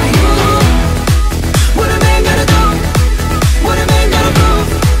up by you. What a man gotta do, what a man gotta prove,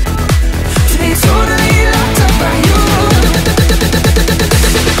 to be totally locked up by you.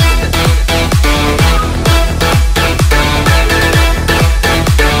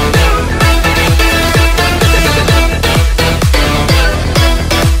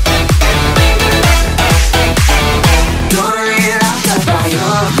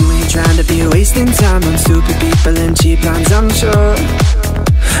 You ain't trying to be wasting time on stupid people and cheap lines, I'm sure,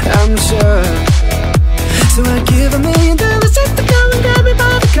 I'm sure. So I give $1 million just to come and grab me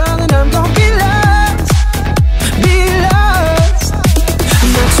by the collar, and I'm gonna be lost, be lost.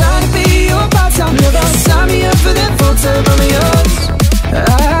 I'm not trying to be your part-time lover, sign me up for that full-time, I'm yours,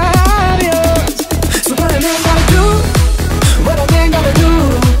 I'm yours. So what a man gotta do, what a man gotta do,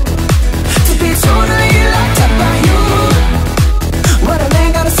 to be totally locked up by you. What a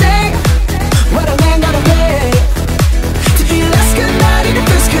man gotta say, what a man gotta pay, to be last good night in the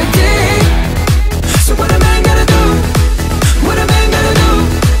first good day. So what a man gotta do,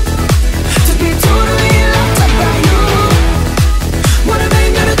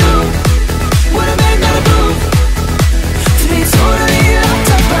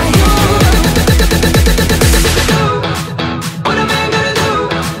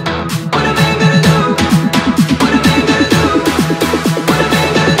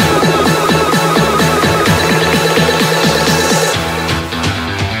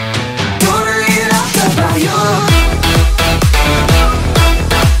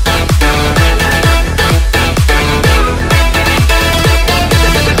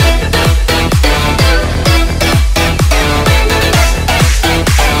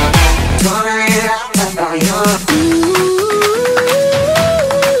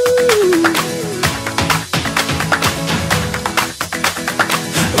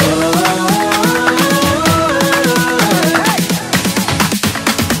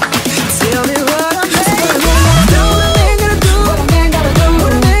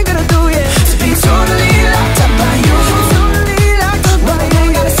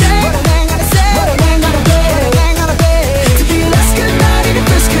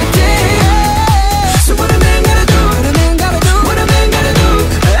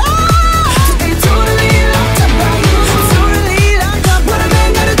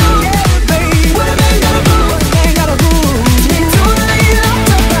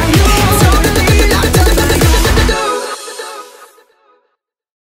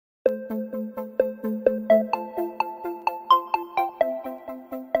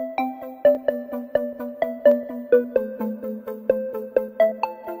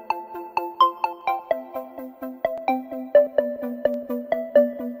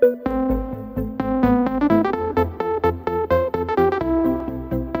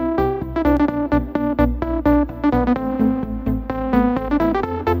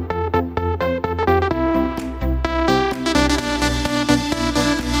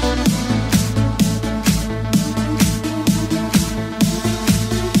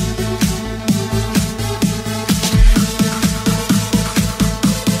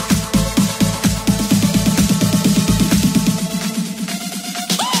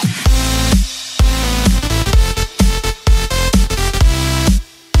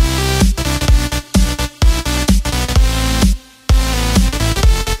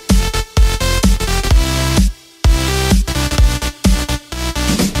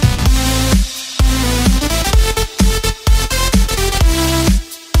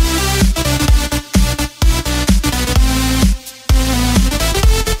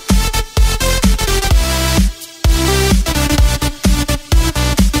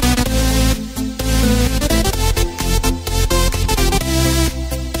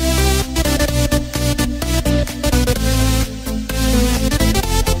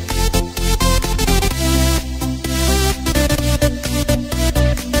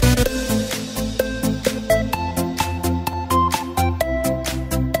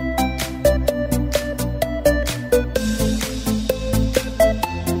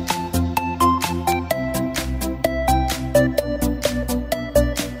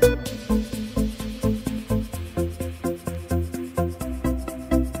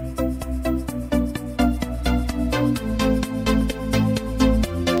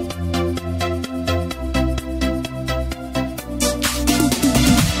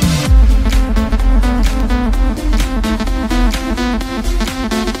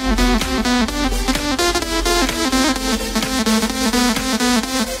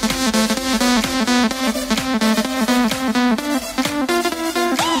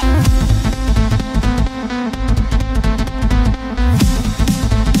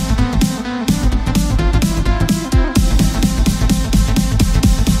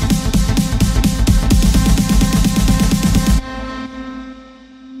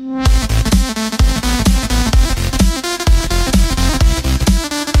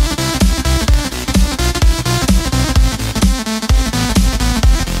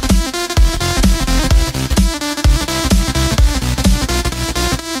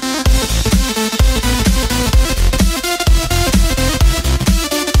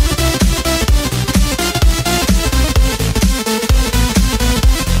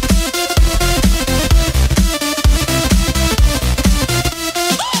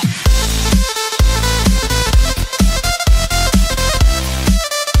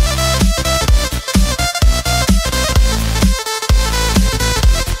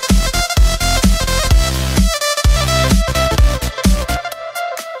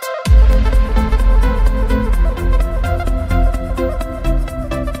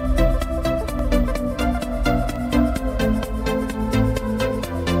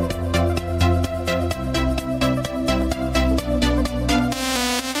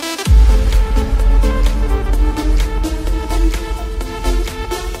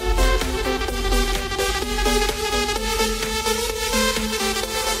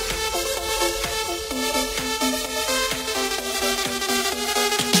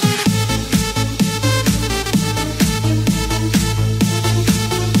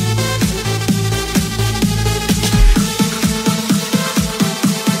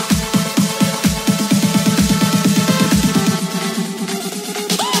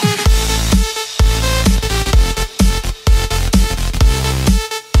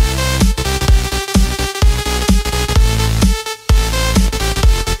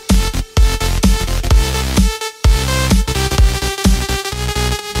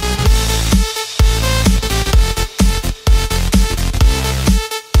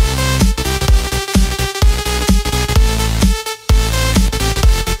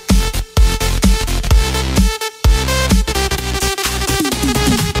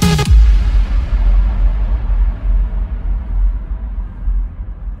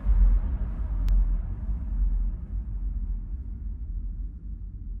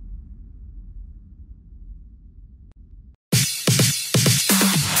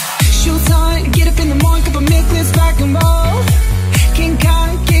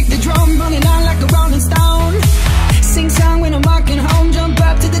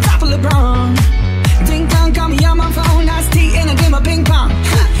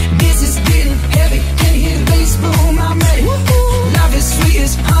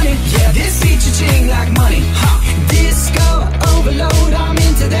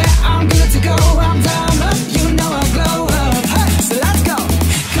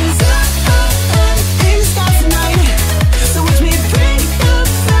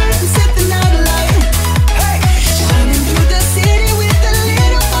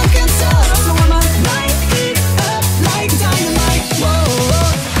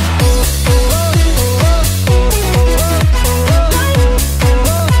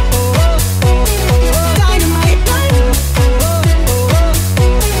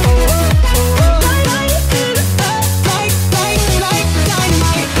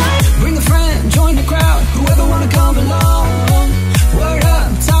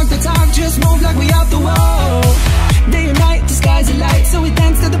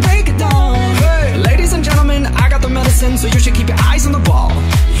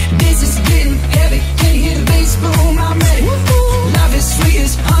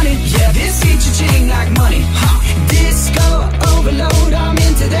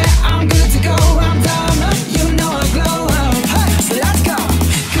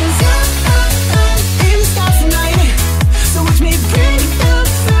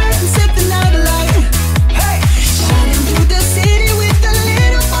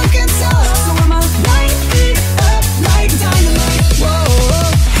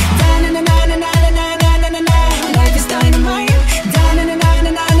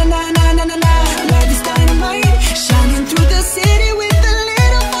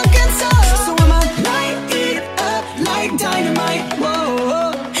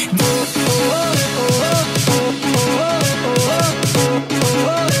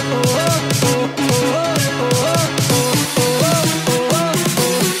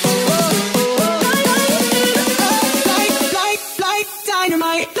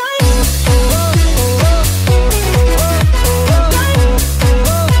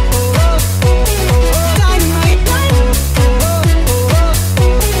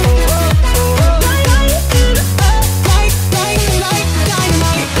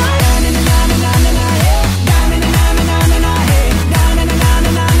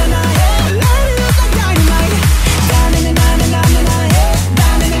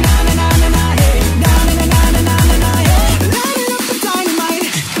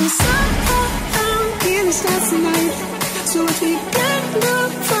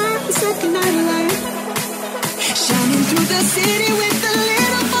 the city with a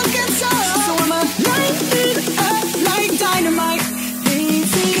little fucking soul. So I'ma light it up like dynamite.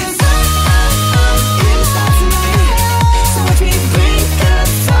 Cause it starts tonight. So watch me bring the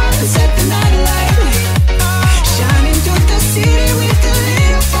fire and set the night alight. Shining through the city with a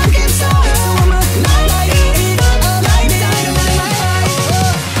little fucking soul. So I'ma light it up like dynamite.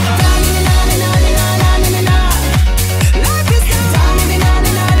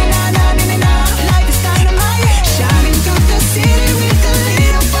 Life is dynamite. Shining through the city with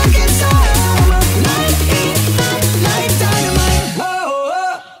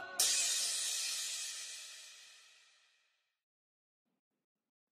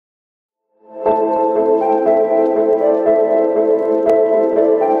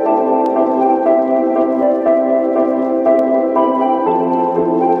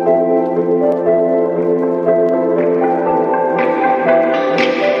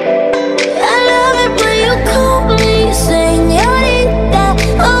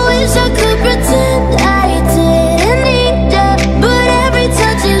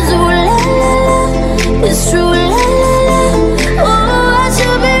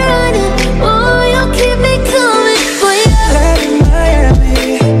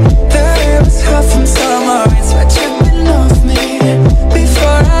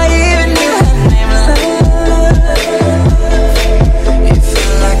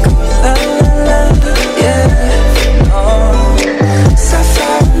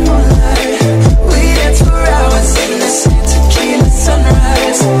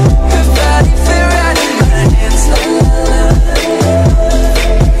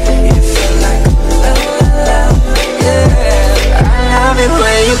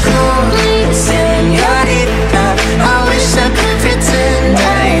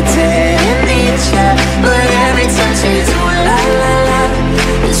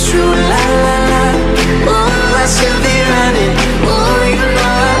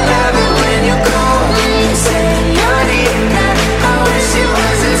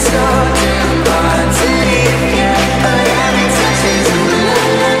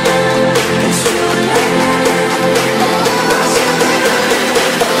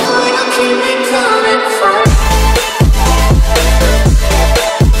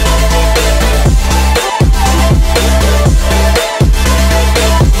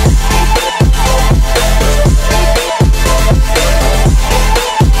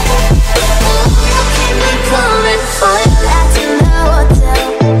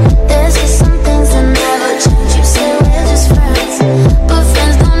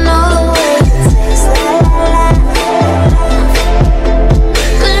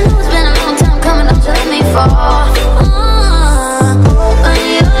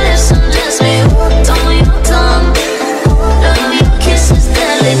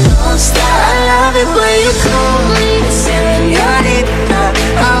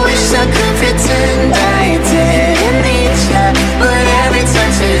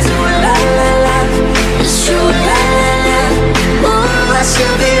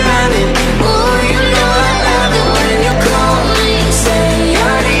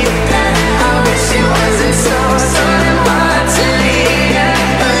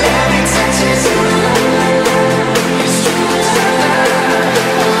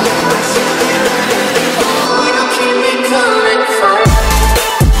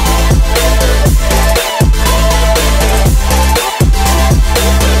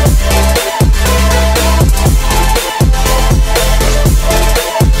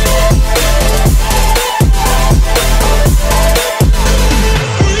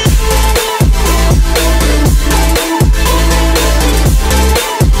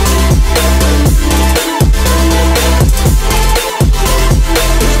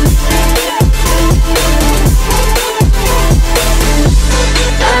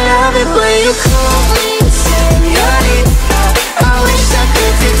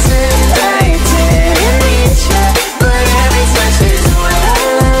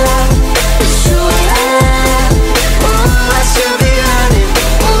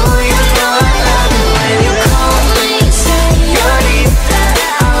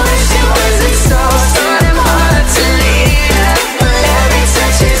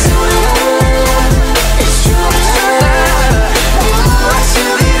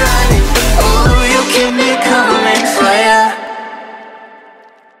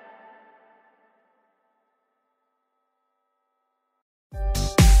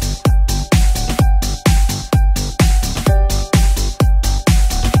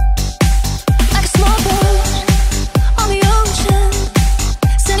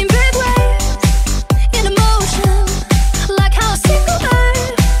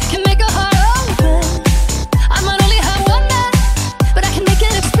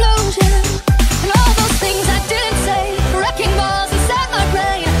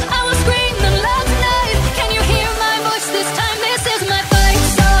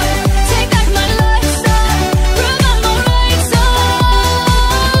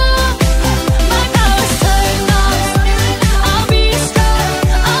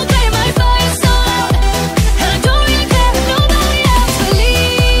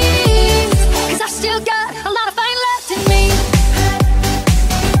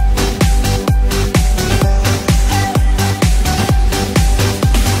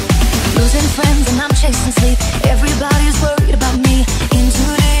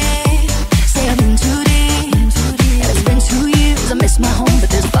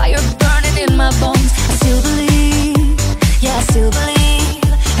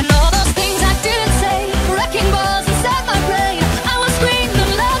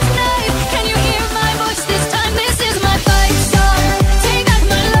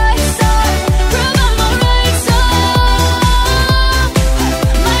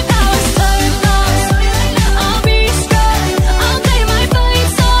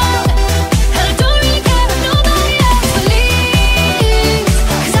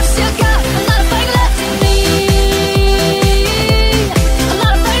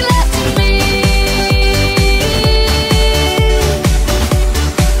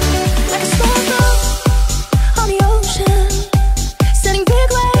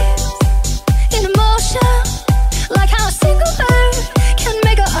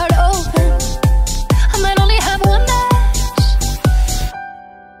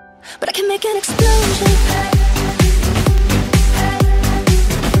make an explosion.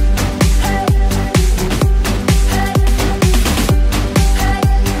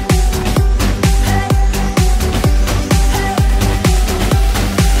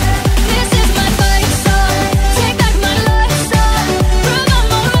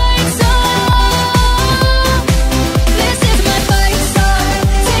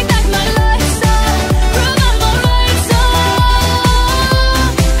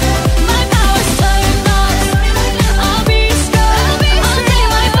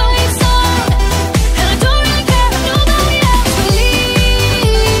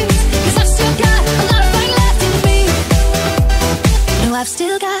 I've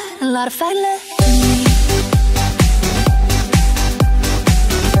still got a lot of fight left in me.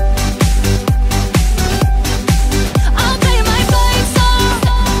 I'll play my fight song.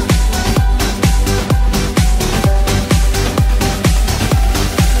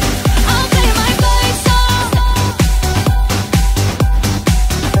 I'll play my fight song.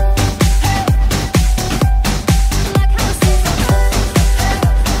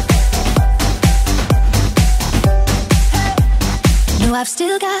 No, I've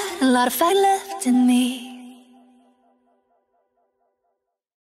still got a lot of fight left in me.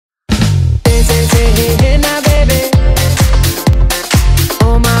 Hey, now, baby.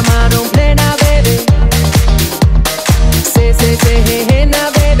 Oh, mama, don't play now, baby. Say, hey,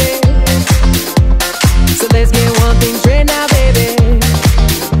 now, baby. So let's get one thing straight now, baby.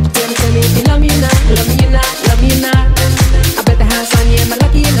 Tell me if you love me or not, love me or not, love me or not. I bet the house on you, am I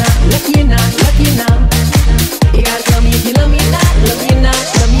lucky or not, lucky or not, lucky or not. You gotta tell me if you love me or not, love me or not,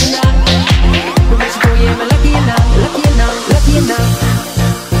 love me or not. But make sure you am I lucky or not, lucky or not, lucky or not.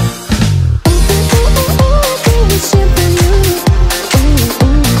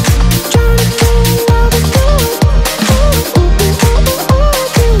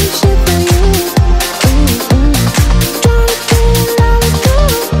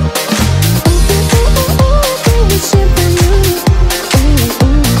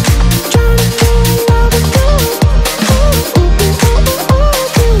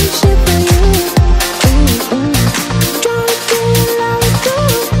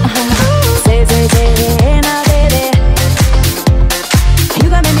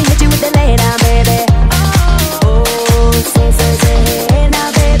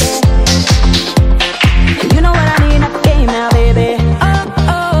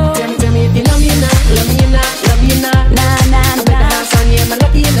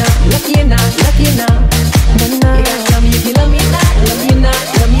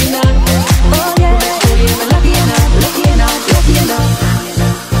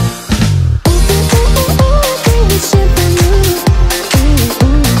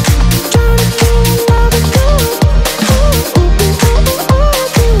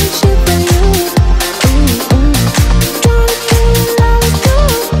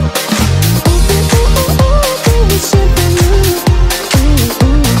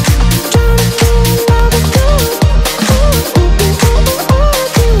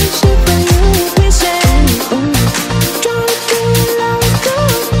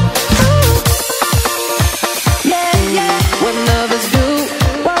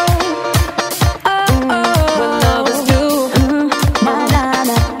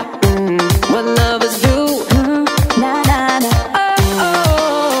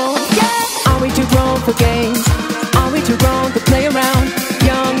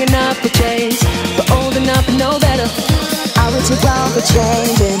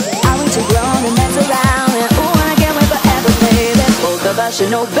 Should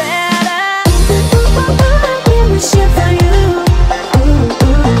know better.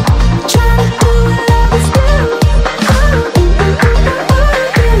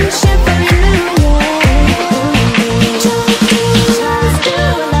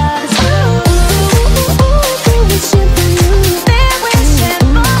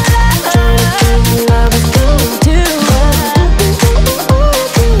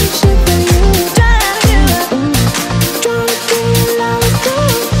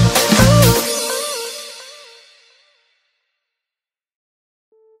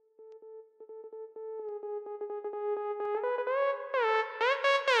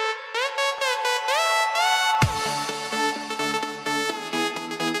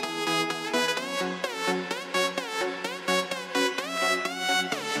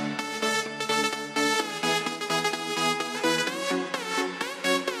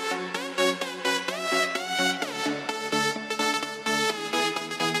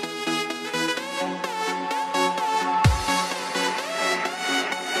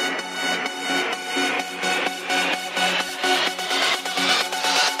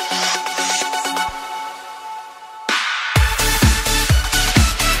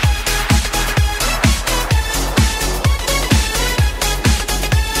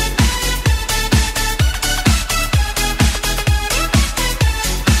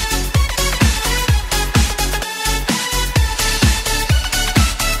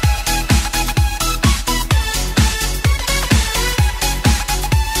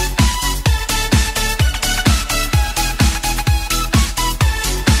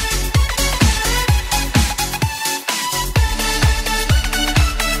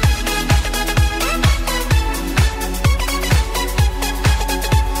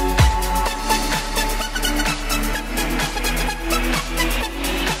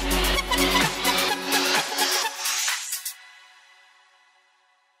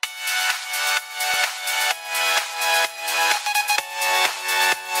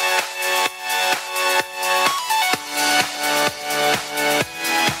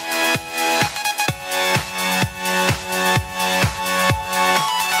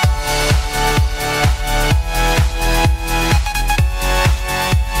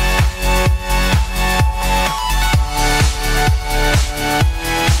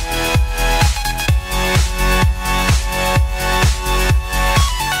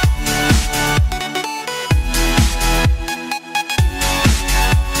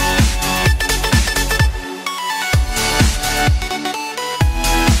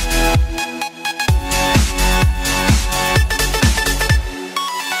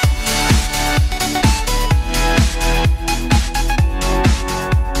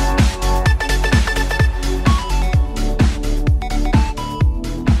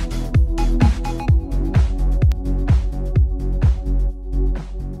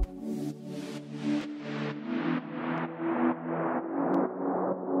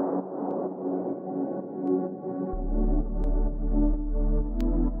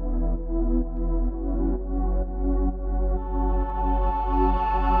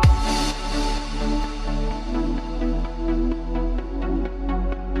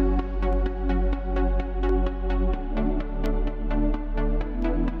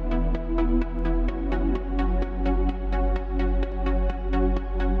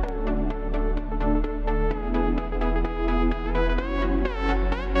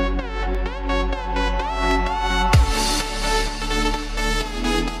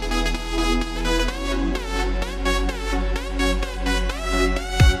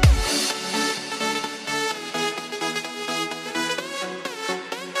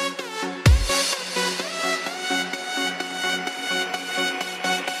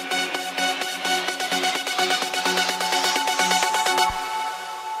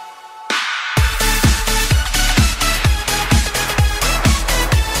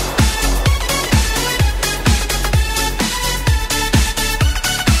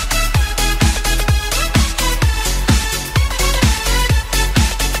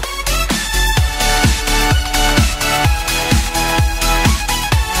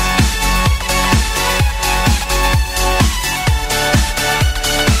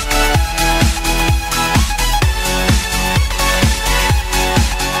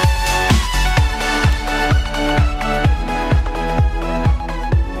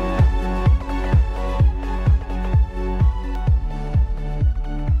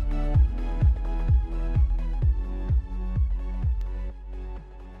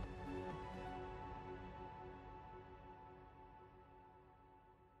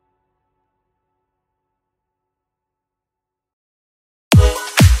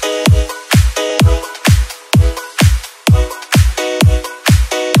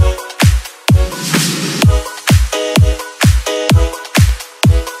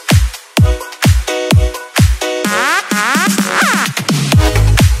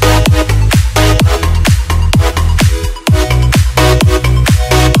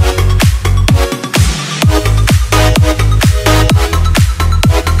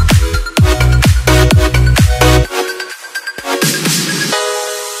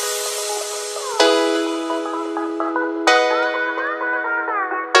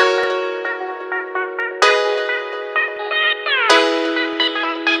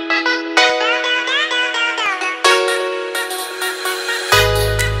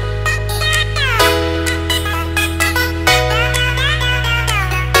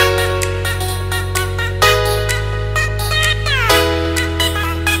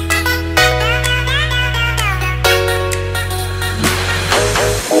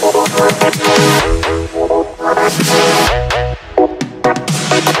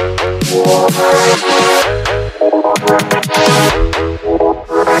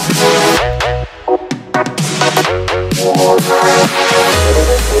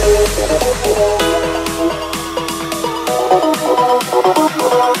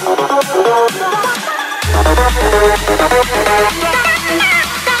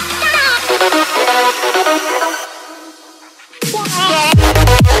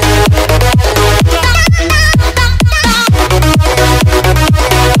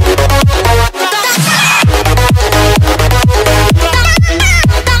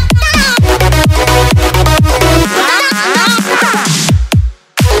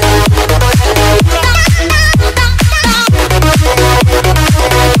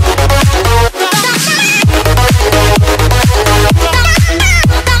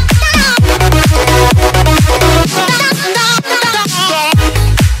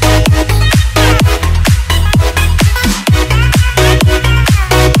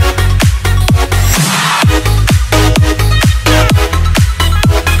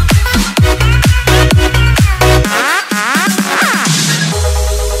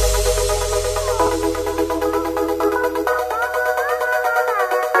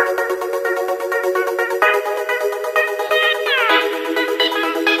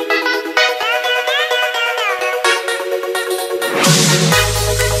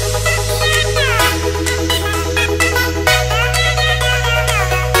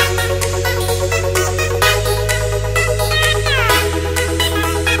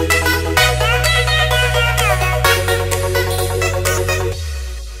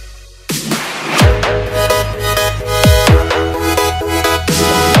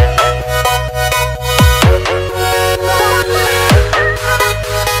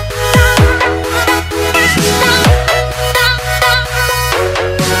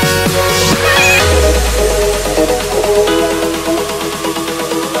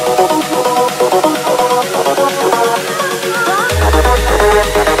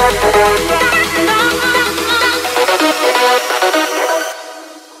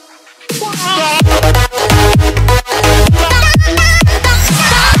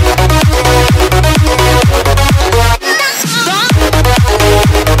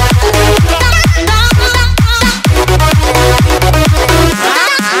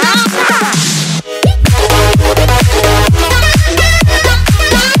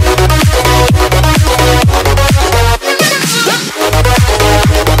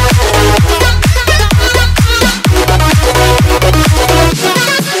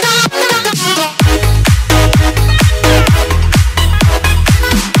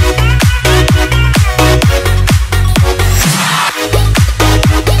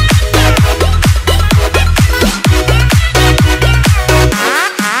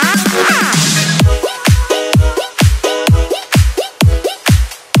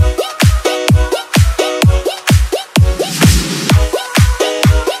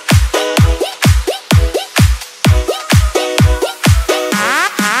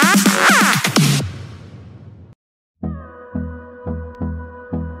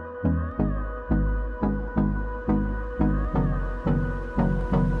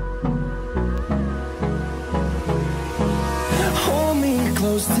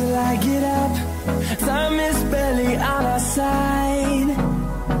 Time is barely on our side.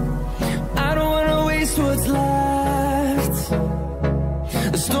 I don't wanna waste what's left.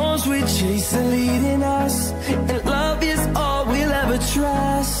 The storms we chase are leading us, and love is all we'll ever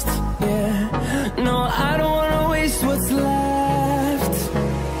trust. Yeah, no, I don't wanna waste what's left.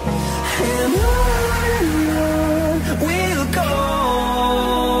 And on we'll go,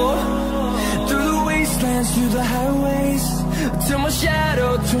 through the wastelands, through the highways, till my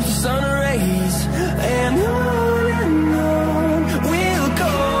shadow turns to sun rays. And on we'll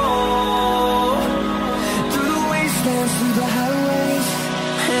go, through the wastelands, through the highways,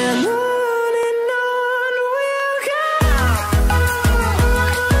 and on we'll go.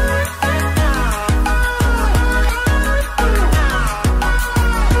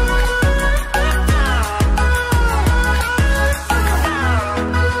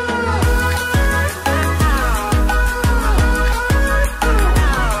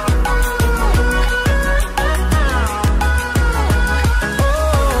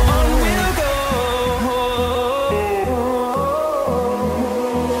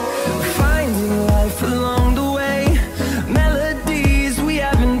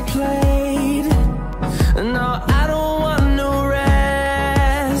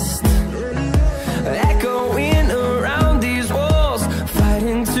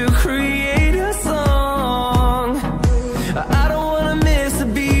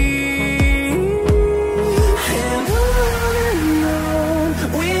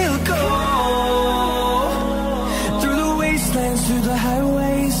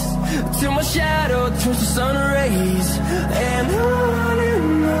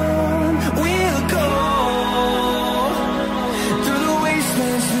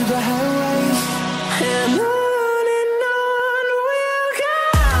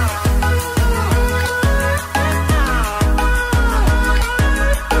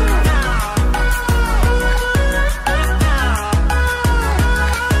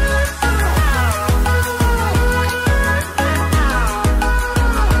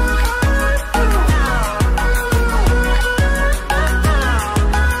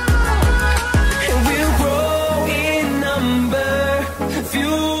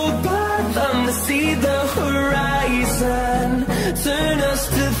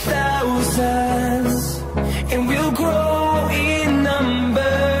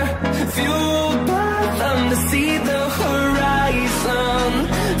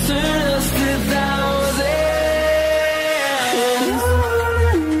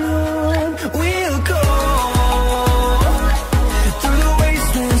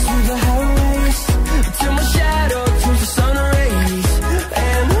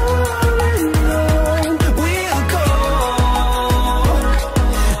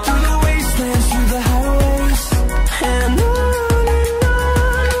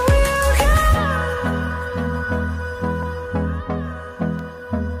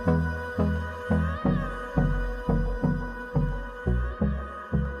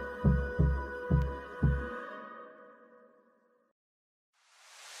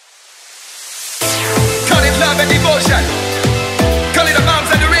 devotion. Call it a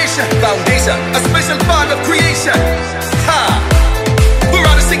mom's adoration. Foundation, a special part of creation. Ha! We're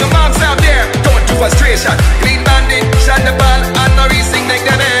all the single moms out there going through frustration. Clean bandit, shine the ball, and no sing like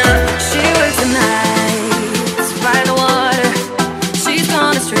that air. She works the nights by the water. She's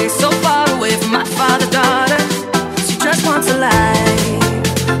gone astray, so far away from my father, daughter. She just wants a life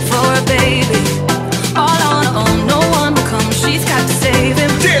for a baby. All on her own, no one will come. She's got to save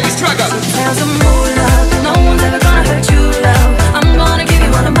him. Daily struggle. She tells him, oh love, no one's ever gonna hurt you, love. I'm gonna give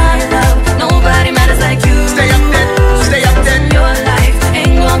you all of my love. Nobody matters like you. Stay up then, stay up then. Your life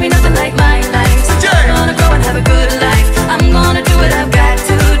ain't gonna be nothing like my life. Yeah. I'm gonna go and have a good life. I'm gonna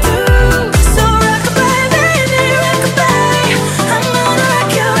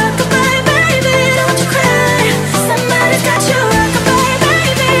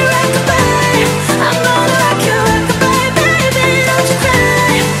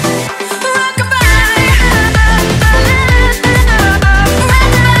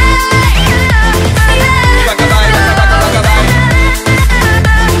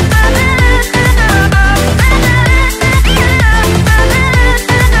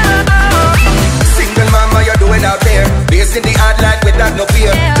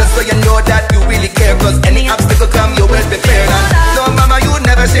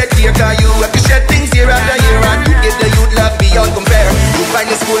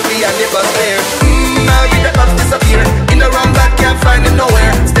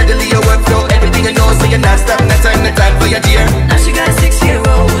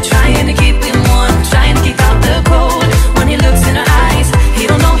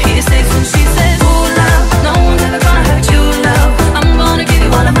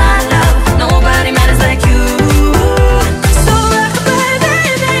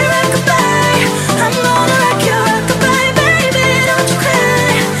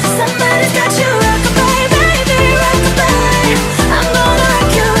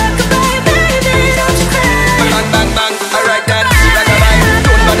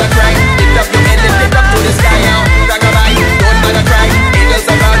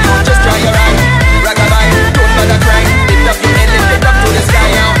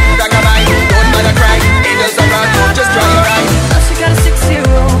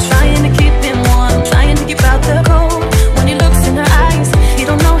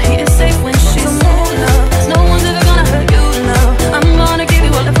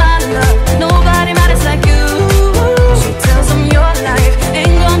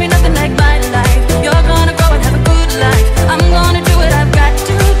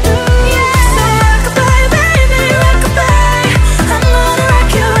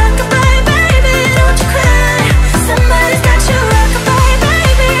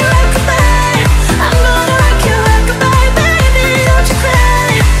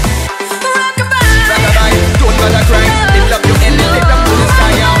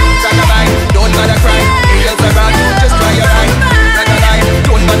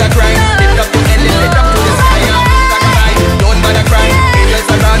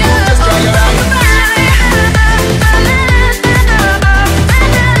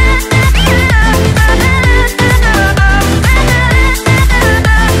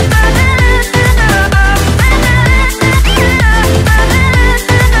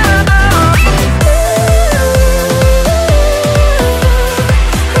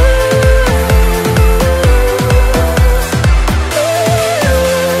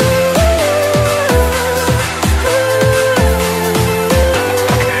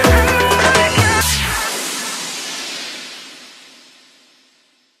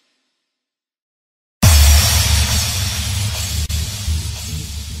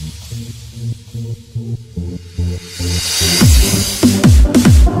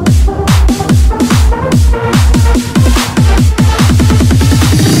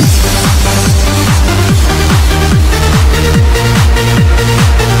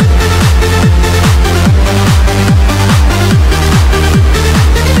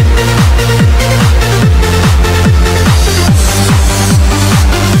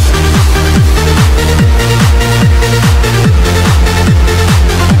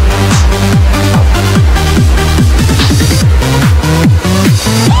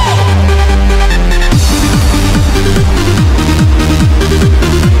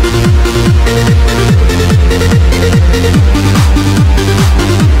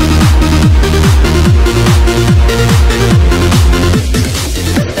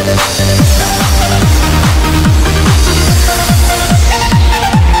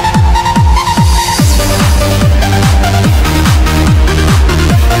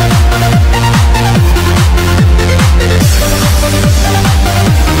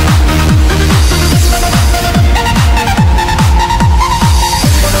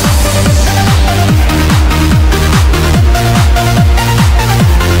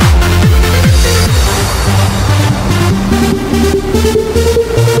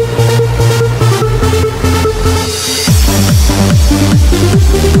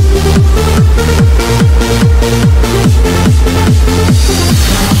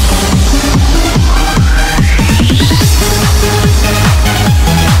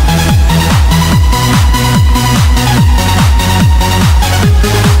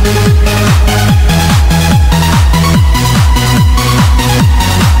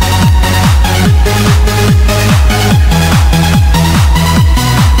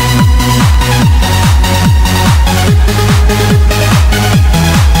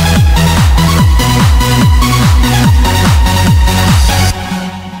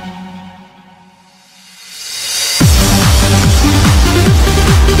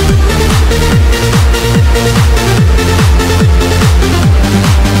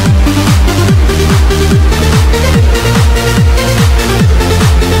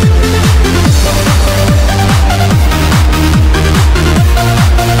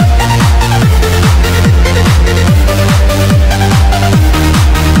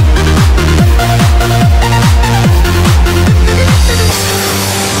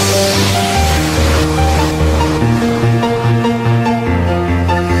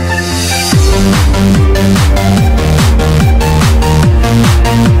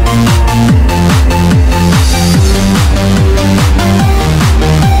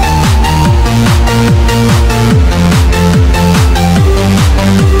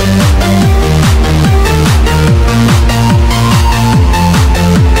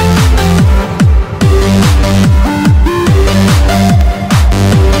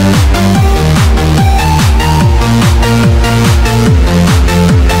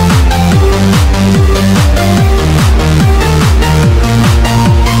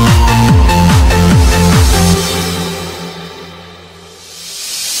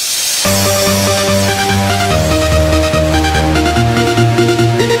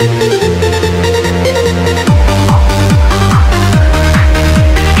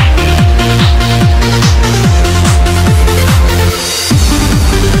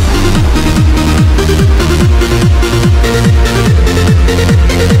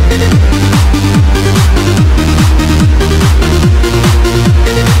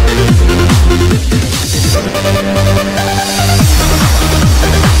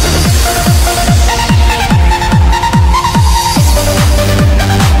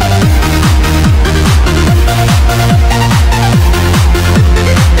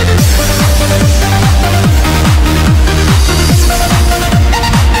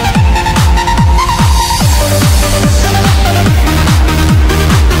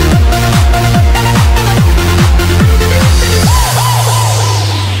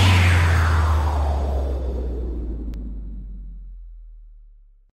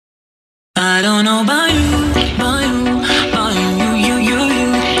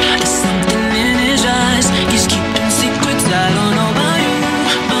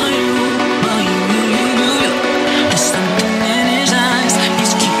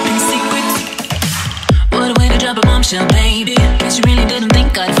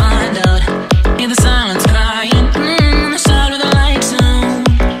think I'd find out. Hear the silence crying on the side with the lights on.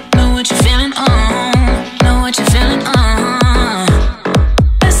 Know what you're feeling on. Know what you're feeling on.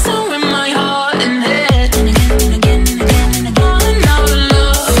 Messing with my heart and head. And again and again and again and again. Falling out of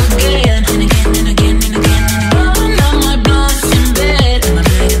love again. And again and again and again and again. Rolling out my blunt in bed. In my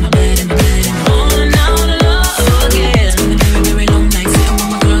bed, in my bed, in my bed. Falling out of love again. It's been a very, very long night. Sitting with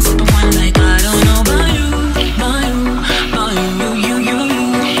my girl, sipping wine like I don't know about you, about you, about you.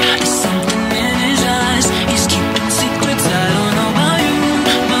 There's something in his eyes. He's keeping secrets. I don't know about you,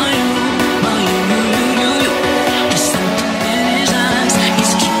 about you, about you. There's something in his eyes.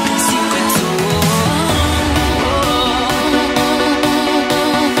 He's keeping secrets.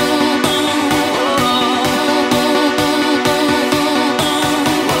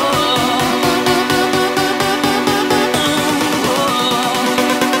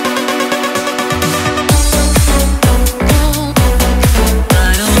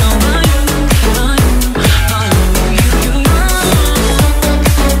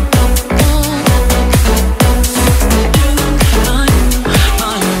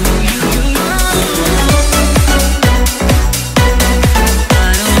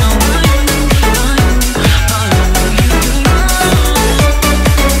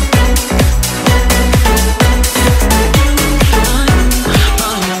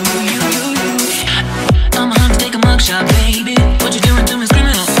 I'ma have to take a mugshot, baby. What you doing to me,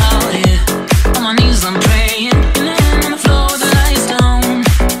 screaming out loud here? On my knees, I'm praying. And then on the floor with the lights down.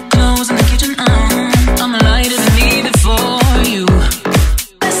 Clothes in the kitchen on. I'm lighter than me before you.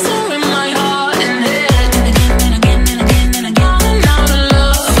 Messing with my heart and head. And again and again and again and again. Falling out of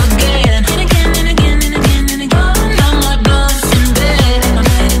love again. And again and again and again and again. Falling out my blunt in bed. In my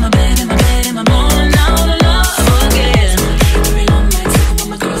bed, in my bed, in my bed, in my bed. Falling out of love again. Very long night, sitting with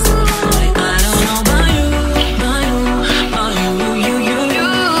my girl, sipping wine like I don't know about you, about you, about you.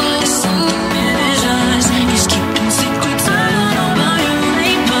 There's something in his eyes. He's keeping secrets. I don't know about you,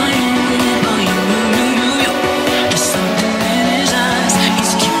 about you, about you. There's something in his eyes.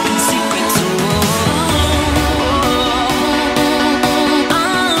 He's keeping secrets.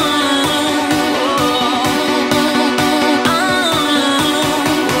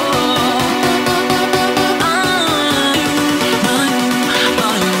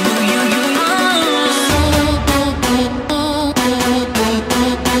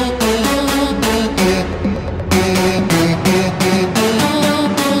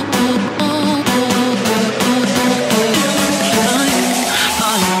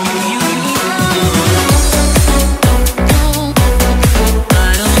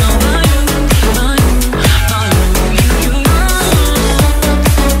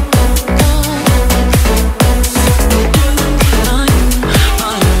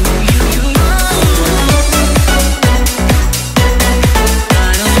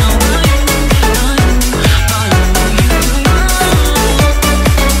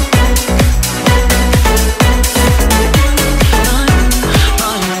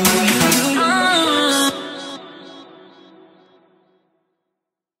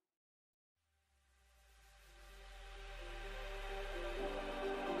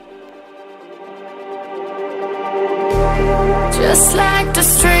 Just like the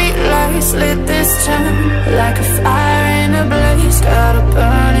street lights lit this town, like a fire in a blaze, gotta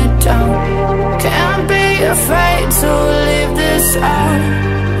burn it down. Can't be afraid to leave this out.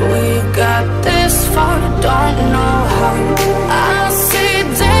 We got this far, don't know how. I see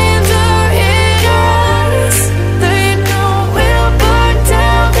danger in your eyes. They know we'll burn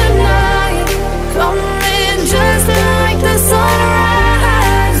down the night. Coming just like the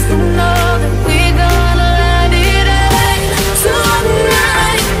sunrise. You know that we're gonna light it up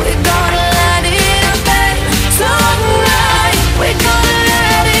tonight. We're gonna light it up tonight. We're gonna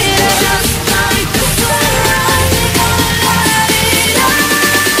light it up just like the sunrise. We're gonna light it up.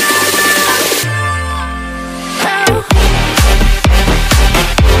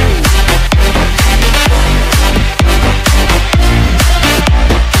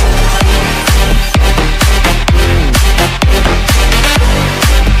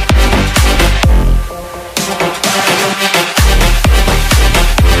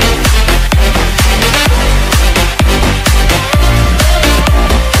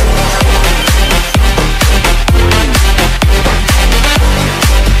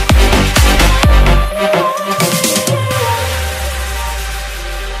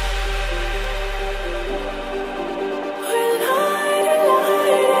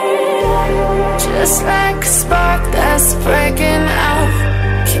 Just like a spark that's breaking out.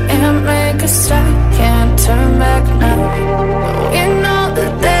 Can't make a stop, can't turn back now. We know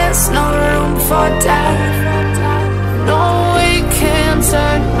that there's no room for doubt.